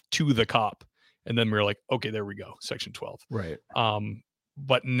myself to the cop. And then we were like, okay, there we go. Section 12. Right.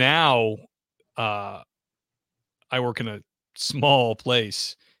 But now, I work in a small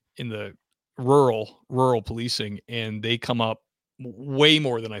place in the rural policing, and they come up way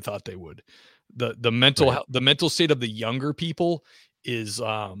more than I thought they would. The mental state of the younger people is,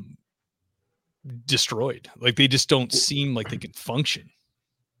 destroyed. Like they just don't seem like they can function.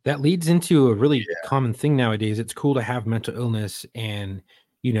 That leads into a really common thing nowadays. It's cool to have mental illness, and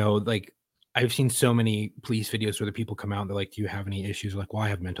like I've seen so many police videos where the people come out and they're like, do you have any issues? Like, well, I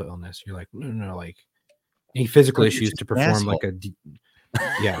have mental illness. You're like, no, like any physical issues to perform like a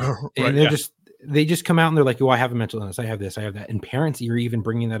and they just come out and they're like, well, I have a mental illness, I have this, I have that. And parents are even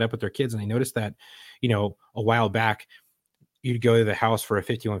bringing that up with their kids. And I noticed that a while back you'd go to the house for a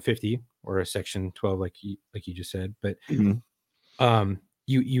 5150 or a section 12, like you just said, but you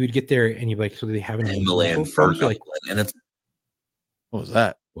would get there and you'd be like, so do they have any mental problems? Like, what was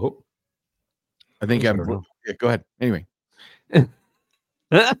that? Oh, I think go ahead. Anyway.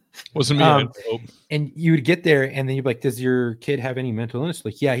 Wasn't me. And you would get there and then you'd be like, does your kid have any mental illness?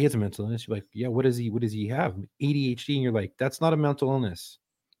 Like, yeah, he has a mental illness. You're like, yeah, what does he have? ADHD. And you're like, that's not a mental illness.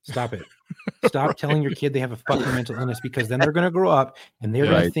 Stop it. Stop telling your kid they have a fucking mental illness, because then they're going to grow up and they're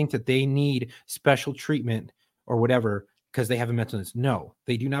going to think that they need special treatment or whatever because they have a mental illness. No,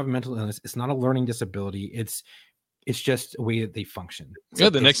 they do not have a mental illness. It's not a learning disability. It's just a way that they function.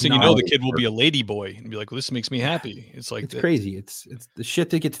 The next thing you know, the kid will be a lady boy and be like, well, this makes me happy. It's like, it's crazy. It's the shit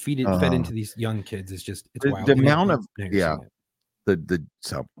that gets fed into these young kids is just, it's wild. The amount of,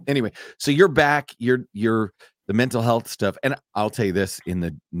 so anyway, so you're back, you're the mental health stuff. And I'll tell you this, in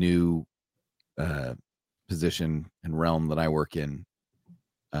the new position and realm that I work in,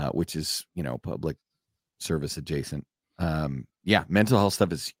 which is, public service adjacent. Mental health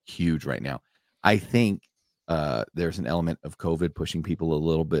stuff is huge right now. I think there's an element of COVID pushing people a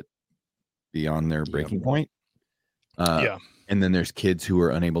little bit beyond their breaking point. And then there's kids who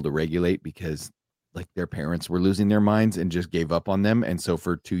are unable to regulate because like their parents were losing their minds and just gave up on them. And so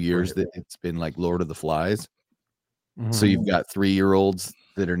for 2 years that it's been like Lord of the Flies. Mm-hmm. So you've got 3-year-olds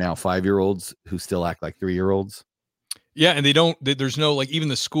that are now 5-year-olds who still act like 3-year-olds. Yeah. And there's no, like, even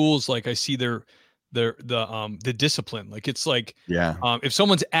the schools, like I see the discipline, like it's like, if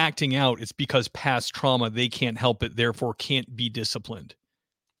someone's acting out, it's because past trauma, they can't help it, therefore can't be disciplined.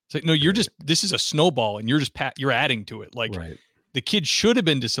 It's like, no, this is a snowball and you're adding to it. Like the kid should have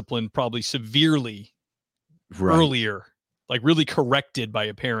been disciplined probably severely earlier. like really corrected by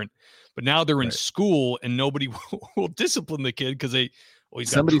a parent. But now they're in Right. school and nobody will discipline the kid because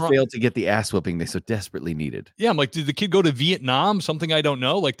somebody failed to get the ass whooping they so desperately needed. Yeah, I'm like, did the kid go to Vietnam? Something I don't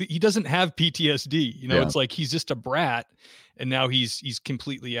know. Like he doesn't have PTSD. You know, Yeah. It's like he's just a brat, and now he's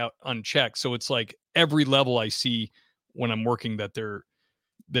completely out unchecked. So it's like every level I see when I'm working that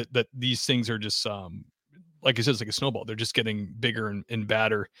that these things are just like I said, it's like a snowball. They're just getting bigger and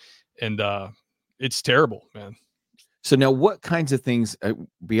badder, and it's terrible, man. So now, what kinds of things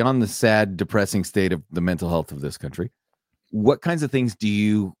beyond the sad, depressing state of the mental health of this country? What kinds of things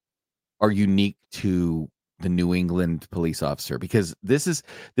are unique to the New England police officer? Because this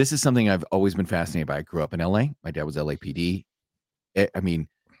is something I've always been fascinated by. I grew up in LA. My dad was LAPD. I mean,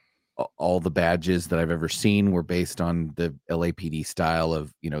 all the badges that I've ever seen were based on the LAPD style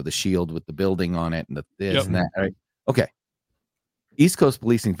of, the shield with the building on it and the this and that. Right? Okay. East Coast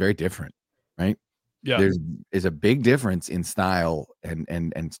policing is very different, right? Yeah. There's a big difference in style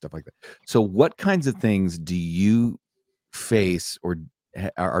and stuff like that. So what kinds of things do you face or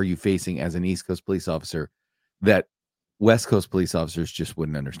are you facing as an East Coast police officer that West Coast police officers just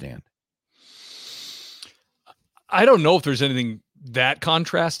wouldn't understand? I don't know if there's anything that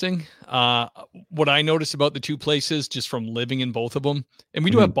contrasting. What I noticed about the two places, just from living in both of them, and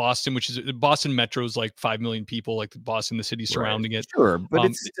we do have Boston, which is Boston Metro is like 5 million people, like Boston, the city surrounding it. Sure, but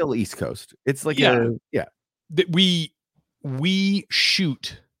it's still East Coast. It's like that we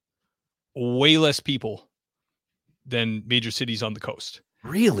shoot way less people than major cities on the coast.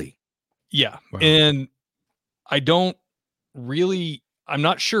 Really? Yeah. Wow. And I'm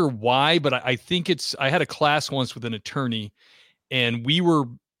not sure why, but I think I had a class once with an attorney and we were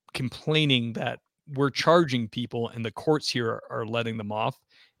complaining that we're charging people and the courts here are letting them off.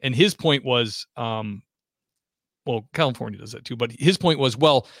 And his point was, well, California does that too, but his point was,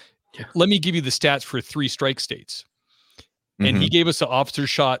 let me give you the stats for 3 strike states. And he gave us an officer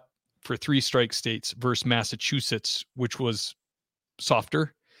shot for 3 strike states versus Massachusetts, which was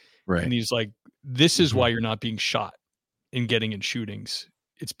softer. Right. And he's like, this is why you're not being shot and getting in shootings.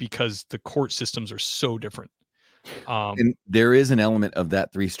 It's because the court systems are so different. And there is an element of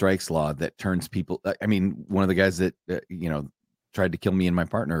that 3 strikes law that turns people. I mean, one of the guys that, tried to kill me and my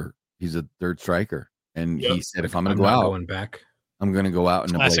partner, he's a 3rd striker. And he said, if I'm going to go out, going back, I'm going to go out.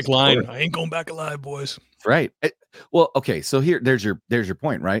 Classic line. I ain't going back alive, boys. Right. Well, okay. So there's your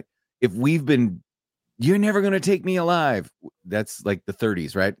point, right? If you're never going to take me alive. That's like the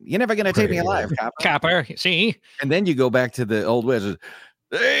 30s, right? You're never going to take me alive, Copper. See? And then you go back to the old West.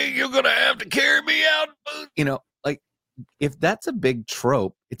 Hey, you're going to have to carry me out. Like if that's a big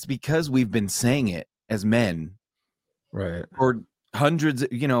trope, it's because we've been saying it as men. Right. For hundreds,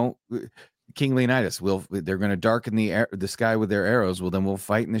 King Leonidas they're going to darken the sky with their arrows. Well, then we'll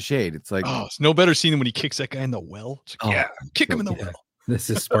fight in the shade. It's like, it's no better scene than when he kicks that guy in the well. Like, kick him in the well. This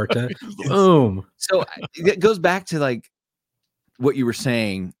is Sparta. Boom. So it goes back to like what you were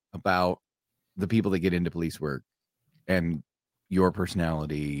saying about the people that get into police work and your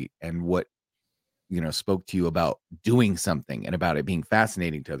personality and what, spoke to you about doing something and about it being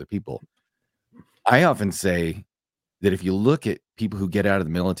fascinating to other people. I often say that if you look at people who get out of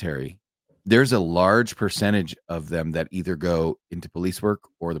the military, there's a large percentage of them that either go into police work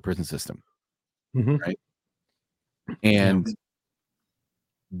or the prison system. Right. And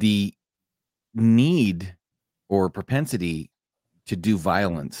the need or propensity to do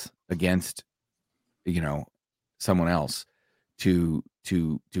violence against, someone else, to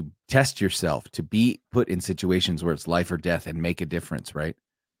test yourself, to be put in situations where it's life or death and make a difference, right?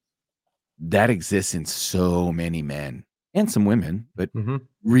 That exists in so many men and some women, but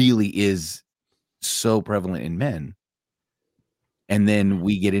really is so prevalent in men. And then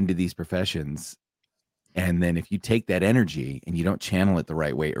we get into these professions. And then if you take that energy and you don't channel it the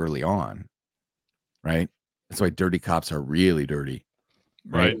right way early on, right? That's why dirty cops are really dirty.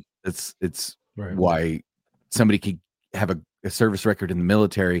 Right. It's why somebody could have a service record in the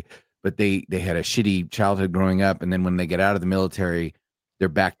military, but they had a shitty childhood growing up. And then when they get out of the military, they're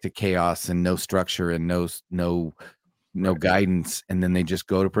back to chaos and no structure and no guidance. And then they just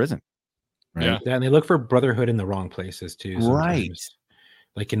go to prison. Right. Yeah. And they look for brotherhood in the wrong places too. Sometimes. Right.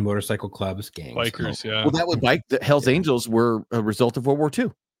 Like in motorcycle clubs, gangs, bikers. Yeah. Well, that was the Hells Angels were a result of World War II.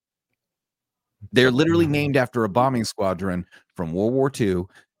 They're literally named after a bombing squadron from World War II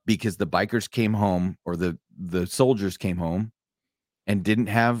because the bikers came home, or the soldiers came home and didn't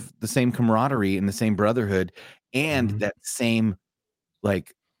have the same camaraderie and the same brotherhood and that same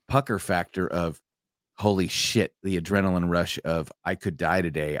like pucker factor of holy shit, the adrenaline rush of I could die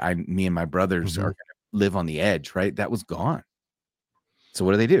today. Me and my brothers are going to live on the edge, right? That was gone. So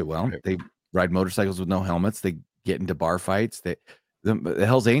what do? Well, they ride motorcycles with no helmets. They get into bar fights. That the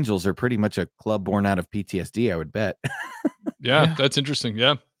Hell's Angels are pretty much a club born out of PTSD, I would bet. Yeah, that's interesting.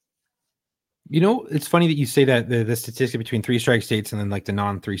 Yeah. You know, it's funny that you say that the statistic between 3-strike states and then like the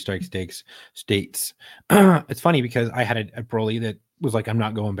non-3-strike states. It's funny because I had a Broly that was like, I'm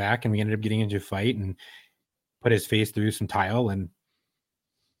not going back, and we ended up getting into a fight and put his face through some tile, and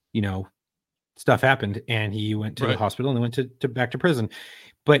you know, stuff happened, and he went to the hospital and went to back to prison.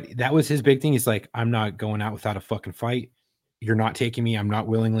 But that was his big thing. He's like, I'm not going out without a fucking fight. You're not taking me. I'm not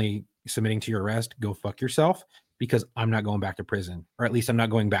willingly submitting to your arrest. Go fuck yourself, because I'm not going back to prison, or at least I'm not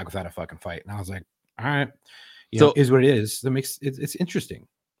going back without a fucking fight. And I was like, all right, so is what it is. That makes it's interesting.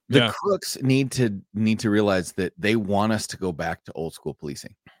 The crooks need to realize that they want us to go back to old school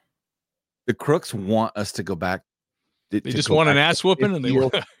policing. The crooks want us to go back. They just want an ass whooping, and they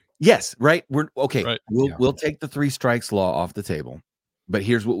will. Yes, right. We're okay. Right. We'll take the 3 strikes law off the table, but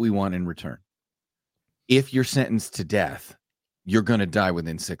here's what we want in return. If you're sentenced to death, you're going to die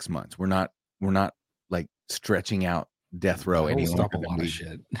within 6 months. We're not like stretching out death row any longer. Stop a lot of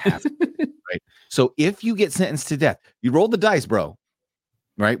shit. Right. So if you get sentenced to death, you roll the dice, bro.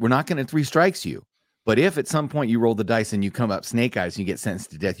 Right. We're not going to 3 strikes you. But if at some point you roll the dice and you come up snake eyes and you get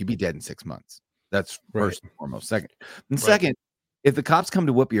sentenced to death, you'd be dead in 6 months. That's first and foremost. Second, if the cops come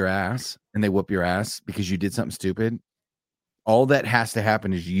to whoop your ass and they whoop your ass because you did something stupid, all that has to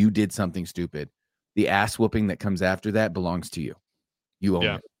happen is you did something stupid. The ass whooping that comes after that belongs to you. You own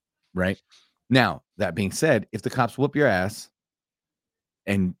it. Right. Now, that being said, if the cops whoop your ass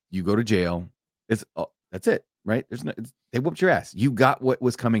and you go to jail, that's it. Right. They whooped your ass. You got what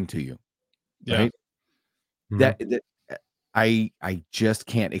was coming to you. Yeah. Right? Mm-hmm. I just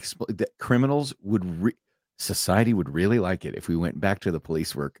can't explain that. Criminals would society would really like it if we went back to the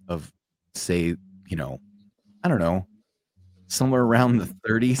police work of, say, I don't know, somewhere around the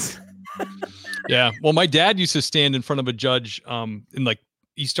 30s. Yeah. Well, my dad used to stand in front of a judge in like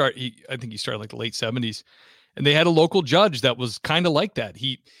I think he started like the late 70s, and they had a local judge that was kind of like that.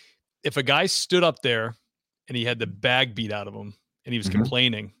 If a guy stood up there and he had the bag beat out of him and he was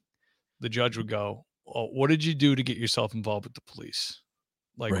complaining, the judge would go, "Oh, what did you do to get yourself involved with the police?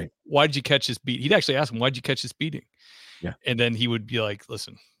 Like, why did you catch this beat?" He'd actually ask him, "Why'd you catch this beating?" Yeah. And then he would be like,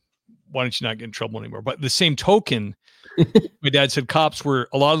 "Listen, why don't you not get in trouble anymore?" But the same token, my dad said a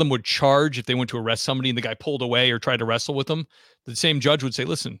lot of them would charge if they went to arrest somebody and the guy pulled away or tried to wrestle with them. The same judge would say,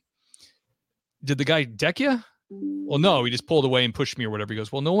 "Listen, did the guy deck you?" "Well, no, he just pulled away and pushed me," or whatever. He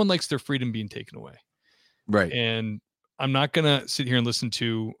goes, "Well, no one likes their freedom being taken away." Right. And I'm not going to sit here and listen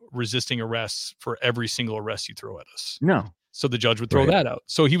to resisting arrests for every single arrest you throw at us. No. So the judge would throw that out.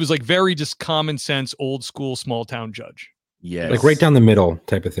 So he was like very just common sense, old school, small town judge. Yeah. Like right down the middle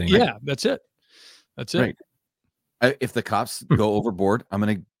type of thing. Yeah, that's it. That's it. Right. If the cops go overboard, I'm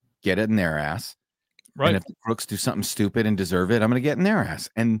going to get it in their ass. Right. And if the crooks do something stupid and deserve it, I'm going to get in their ass.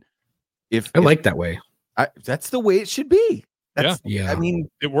 And if like that way. That's the way it should be. Yeah. I mean,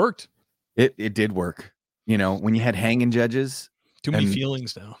 it worked. It did work. When you had hanging judges. Too many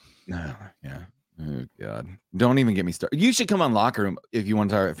feelings now. Yeah. Oh God. Don't even get me started. You should come on Locker Room if you want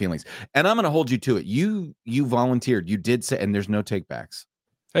to talk about feelings. And I'm going to hold you to it. You volunteered. You did say, and there's no takebacks.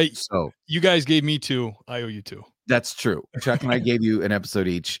 Hey, so you guys gave me 2. I owe you 2. That's true. Chuck and I gave you an episode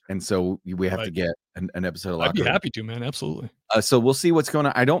each. And so we have to get an episode of Locker Room. I'd be happy to, man. Absolutely. So we'll see what's going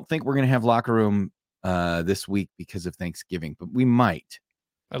on. I don't think we're going to have Locker Room this week because of Thanksgiving, but we might.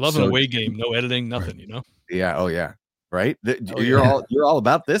 I love an away game. No editing, nothing, Yeah. Oh yeah. Right. You're all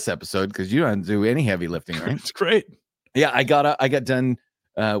about this episode because you don't do any heavy lifting, right? It's great. Yeah. I got done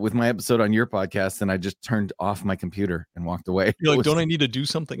with my episode on your podcast and I just turned off my computer and walked away. You're like, don't I need to do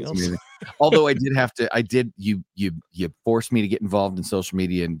something else? Although you forced me to get involved in social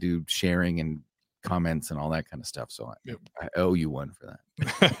media and do sharing and comments and all that kind of stuff. So I owe you one for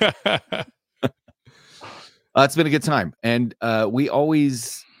that. It's been a good time. And we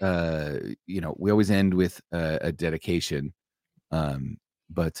always end with a dedication.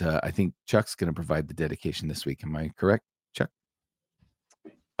 But I think Chuck's going to provide the dedication this week. Am I correct, Chuck?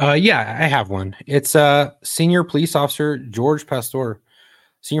 Yeah, I have one. It's Senior Police Officer George Pastor.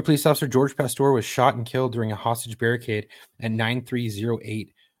 Senior Police Officer George Pastor was shot and killed during a hostage barricade at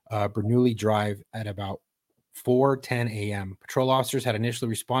 9308 Bernoulli Drive at about 4:10 a.m. Patrol officers had initially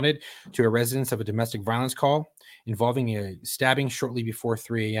responded to a residence of a domestic violence call involving a stabbing shortly before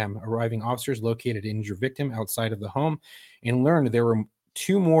 3 a.m. Arriving officers located an injured victim outside of the home and learned there were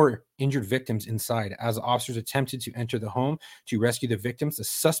 2 more injured victims inside. As officers attempted to enter the home to rescue the victims, the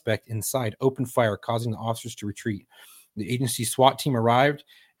suspect inside opened fire, causing the officers to retreat. The agency SWAT team arrived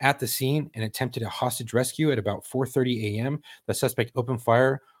at the scene and attempted a hostage rescue at about 4:30 a.m. The suspect opened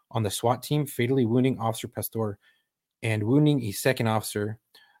fire on the SWAT team, fatally wounding Officer Pastor and wounding a second officer.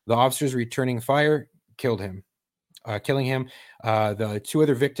 The officers returning fire killing him. The 2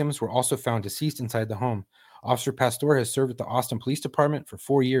 other victims were also found deceased inside the home. Officer Pastor has served at the Austin Police Department for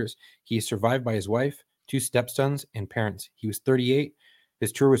 4 years. He is survived by his wife, 2 stepsons, and parents. He was 38.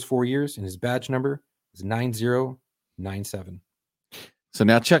 His tour was 4 years, and his badge number is 9097. So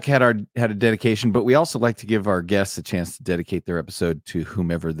now Chuck had a dedication, but we also like to give our guests a chance to dedicate their episode to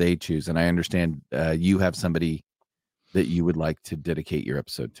whomever they choose. And I understand you have somebody that you would like to dedicate your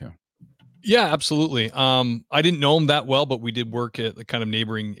episode to. Yeah, absolutely. I didn't know him that well, but we did work at the kind of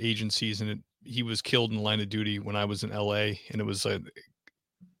neighboring agencies, and he was killed in the line of duty when I was in LA, and it was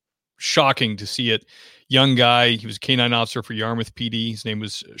shocking to see it. Young guy. He was a K-9 officer for Yarmouth PD. His name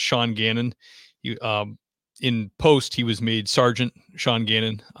was Sean Gannon. He, in post, he was made Sergeant Sean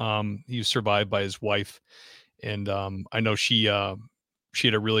Gannon. He was survived by his wife, and I know she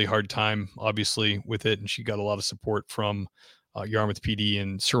had a really hard time, obviously, with it, and she got a lot of support from Yarmouth PD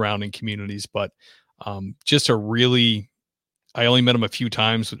and surrounding communities. But just a really, I only met him a few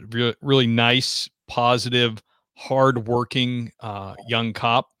times. Really nice, positive, hardworking young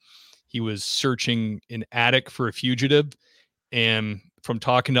cop. He was searching an attic for a fugitive, and from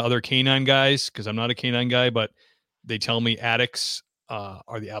talking to other K-9 guys, because I'm not a K-9 guy, but they tell me attics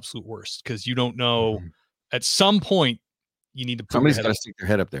are the absolute worst, because you don't know. At some point you need to put somebody's got to stick their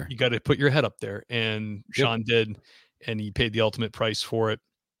head up there. You got to put your head up there, and Sean did, and he paid the ultimate price for it.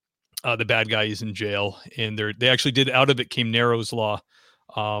 The bad guy is in jail, and they actually did, out of it came Narrows Law,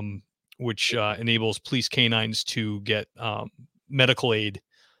 which enables police K-9s to get medical aid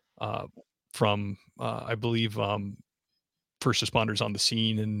from I believe first responders on the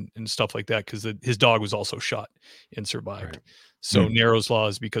scene and stuff like that, because his dog was also shot and survived. Right. So Narrows Law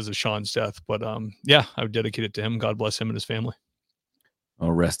is because of Sean's death. But yeah, I would dedicate it to him. God bless him and his family. Oh,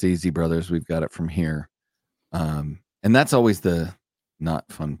 rest easy, brothers. We've got it from here. And that's always the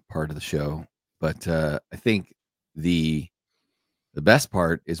not fun part of the show. But I think the best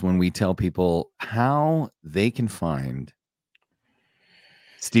part is when we tell people how they can find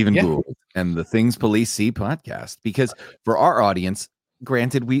Stephen Gould and the Things Police See podcast, because for our audience,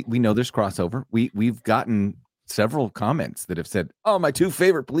 granted, we know there's crossover. We've gotten several comments that have said, "Oh, my 2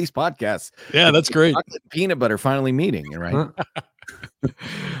 favorite police podcasts." Yeah, that's great. Peanut butter finally meeting, right?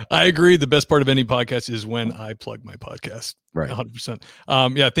 I agree. The best part of any podcast is when I plug my podcast. Right. 100%.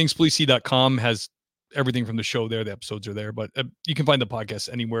 Yeah. ThingsPoliceSee.com has everything from the show there. The episodes are there, but you can find the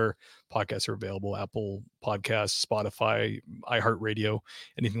podcast anywhere podcasts are available: Apple Podcasts, Spotify, iHeartRadio,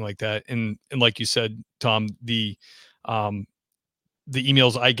 anything like that. And like you said, Tom, the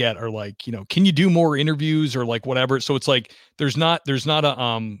emails I get are like, can you do more interviews or like whatever? So it's like, there's not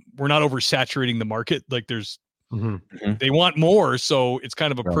a, we're not oversaturating the market. Like they want more. So it's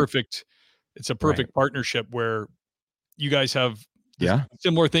kind of a perfect partnership where you guys have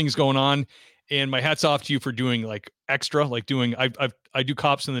similar things going on. And my hat's off to you for doing like extra, like doing, I do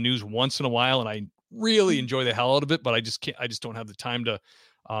Cops in the News once in a while, and I really enjoy the hell out of it, but I just don't have the time to,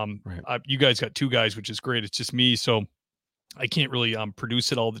 you guys got 2 guys, which is great. It's just me. So I can't really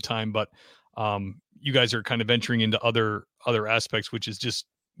produce it all the time, but you guys are kind of venturing into other aspects, which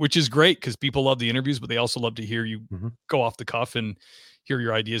is great, because people love the interviews, but they also love to hear you go off the cuff and hear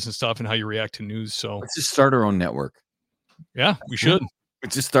your ideas and stuff and how you react to news. So let's just start our own network. Yeah, we should.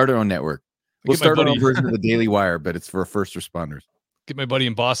 Let's just start our own network. We'll start our own version of the Daily Wire, but it's for first responders. Get my buddy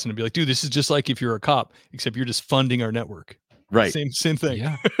in Boston and be like, dude, this is just like if you're a cop, except you're just funding our network. Right. Same thing.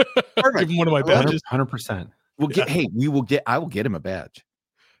 Yeah. Give him one of my badges. 100%. I will get him a badge.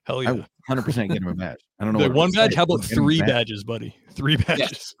 Hell yeah. I will 100% get him a badge. I don't know. Like one badge? How about 3 badges, buddy? 3 badges.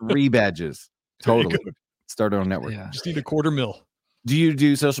 Yes, 3 badges. Totally. Start our own network. Yeah. Just need $250,000. Do you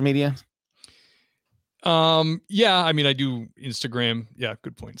do social media? Yeah, I mean, I do Instagram. Yeah,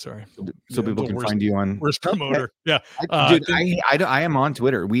 good point. Sorry. So people can find you on. Worst promoter. Yeah. Dude, I am on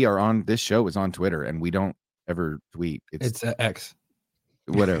Twitter. We are on, this show is on Twitter, and we don't ever tweet. It's X.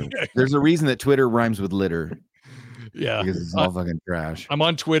 Whatever. There's a reason that Twitter rhymes with litter. Yeah. Because it's all fucking trash. I'm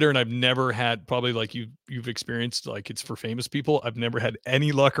on Twitter, and I've never had, probably like you've experienced, like it's for famous people. I've never had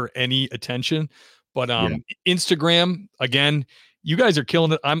any luck or any attention. But Instagram, again, you guys are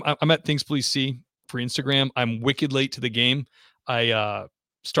killing it. I'm at Things Police See for Instagram. I'm wicked late to the game. I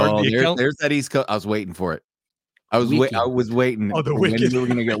started the account. There's that East Coast. I was waiting for it. I was waiting. Oh, the when wicked. we were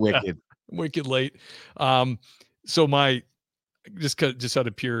gonna get wicked. Wicked late. So my just out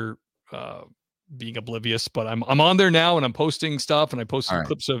of pure being oblivious, but I'm on there now, and I'm posting stuff, and I posted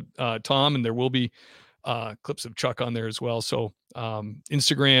clips of Tom, and there will be clips of Chuck on there as well. So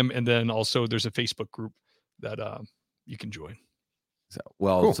Instagram, and then also there's a Facebook group that you can join.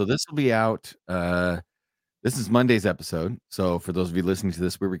 Cool. So this will be out. This is Monday's episode. So for those of you listening to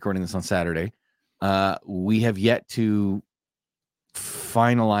this, we're recording this on Saturday. We have yet to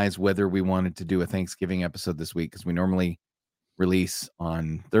finalize whether we wanted to do a Thanksgiving episode this week, because we normally release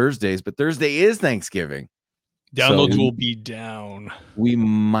on Thursdays, but Thursday is Thanksgiving. Downloads will be down. We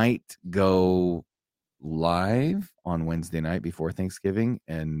might go live on Wednesday night before Thanksgiving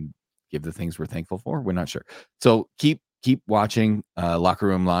and give the things we're thankful for. We're not sure. So keep watching. Locker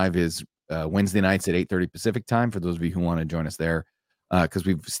Room Live is Wednesday nights at 8:30 Pacific time for those of you who want to join us there, because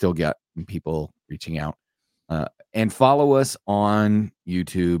we've still got people reaching out. And follow us on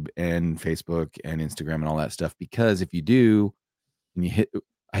YouTube and Facebook and Instagram and all that stuff, because if you do, and you hit,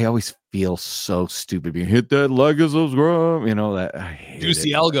 I always feel so stupid being hit that like and subscribe, that I hate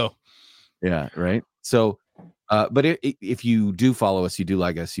Juicy it. algo. Yeah, right. So, but if you do follow us, you do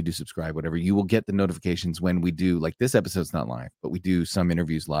like us, you do subscribe, whatever, you will get the notifications when we do, like, this episode's not live, but we do some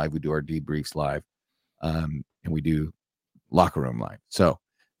interviews live. We do our debriefs live, and we do Locker Room Live. So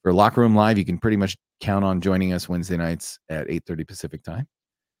for Locker Room Live, you can pretty much count on joining us Wednesday nights at 8:30 Pacific time.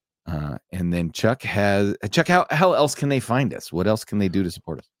 And then Chuck, how else can they find us? What else can they do to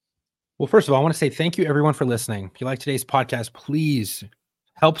support us? Well, first of all, I want to say thank you, everyone, for listening. If you like today's podcast, please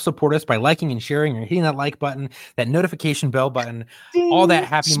help support us by liking and sharing or hitting that like button, that notification bell button, all that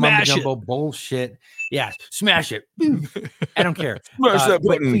happy mumbo jumbo bullshit. Yeah, smash it. I don't care. Smash that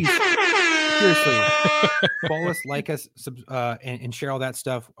button. Please, seriously, follow us, like us, and share all that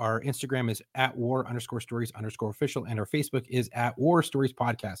stuff. Our Instagram is @war_stories_official, and our Facebook is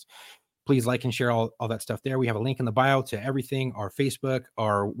 @war_stories_podcast. Please like and share all that stuff there. We have a link in the bio to everything: our Facebook,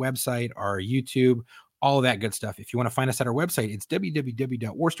 our website, our YouTube, all of that good stuff. If you want to find us at our website, it's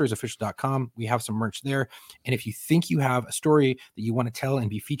www.warstoriesofficial.com. We have some merch there. And if you think you have a story that you want to tell and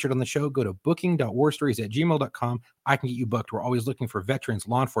be featured on the show, go to booking.warstories@gmail.com. I can get you booked. We're always looking for veterans,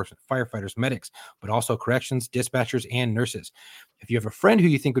 law enforcement, firefighters, medics, but also corrections, dispatchers, and nurses. If you have a friend who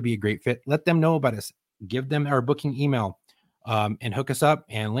you think would be a great fit, let them know about us. Give them our booking email, and hook us up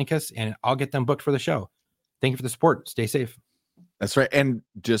and link us, and I'll get them booked for the show. Thank you for the support. Stay safe. That's right. And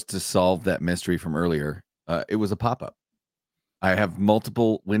just to solve that mystery from earlier, it was a pop-up. I have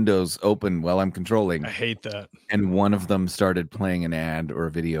multiple windows open while I'm controlling. I hate that. And one of them started playing an ad or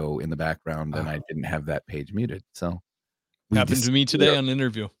a video in the background, and I didn't have that page muted. So happened to me today on an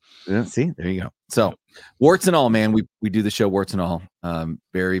interview. Yeah, see, there you go. So warts and all, man, we do the show warts and all.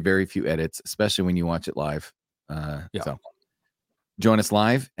 Very, very few edits, especially when you watch it live. So join us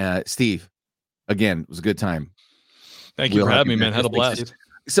live. Steve, again, it was a good time. Thank you for having me, man. Had a blast.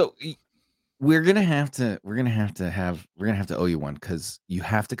 So we're gonna have to owe you one, because you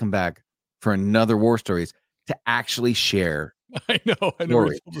have to come back for another War Stories to actually share. I know.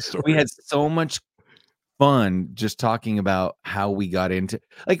 The story. We had so much fun just talking about how we got into,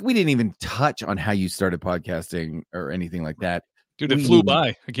 like, we didn't even touch on how you started podcasting or anything like that. Dude, it flew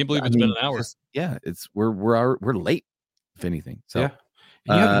by. I can't believe it's been an hour. We're late, if anything. So yeah.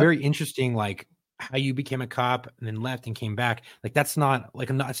 And you have a very interesting, like, how you became a cop and then left and came back. Like, that's not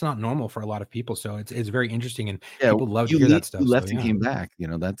it's not normal for a lot of people. So it's very interesting, and people love to hear that stuff. You left and came back.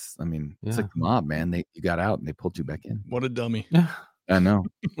 It's like the mob, man. You got out and they pulled you back in. What a dummy. I know.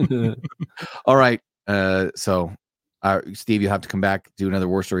 All right. So Steve, you have to come back, do another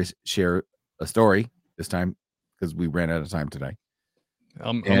War Stories, share a story this time, because we ran out of time today.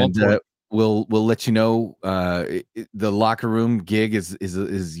 We'll let you know. The Locker Room gig is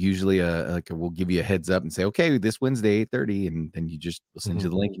usually we'll give you a heads up and say, okay, this Wednesday 8:30, and then you just send you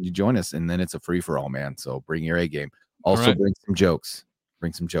the link and you join us, and then it's a free for all, man. So bring your A game. Also bring some jokes.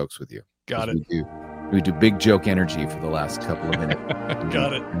 Bring some jokes with you. Got it. We do big joke energy for the last couple of minutes.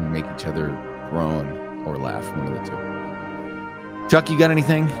 Got it. And make each other groan or laugh, one of the two. Chuck, you got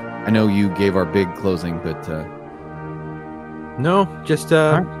anything? I know you gave our big closing, but no, just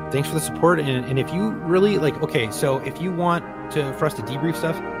thanks for the support. And if you really so if you want for us to debrief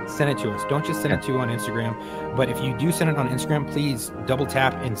stuff, send it to us. Don't just send it to on Instagram. But if you do send it on Instagram, please double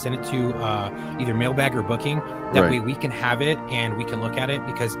tap and send it to either mailbag or booking. That way we can have it and we can look at it,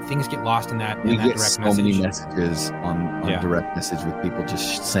 because things get lost in that. We get so many messages on direct message with people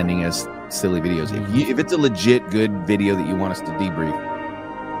just sending us silly videos. If it's a legit good video that you want us to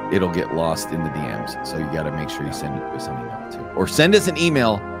debrief, it'll get lost in the DMs. So you got to make sure you send it to us on email too, or send us an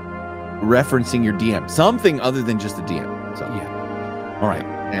email referencing your DM, something other than just a DM. So all right.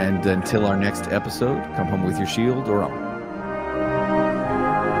 And until our next episode, come home with your shield or armor.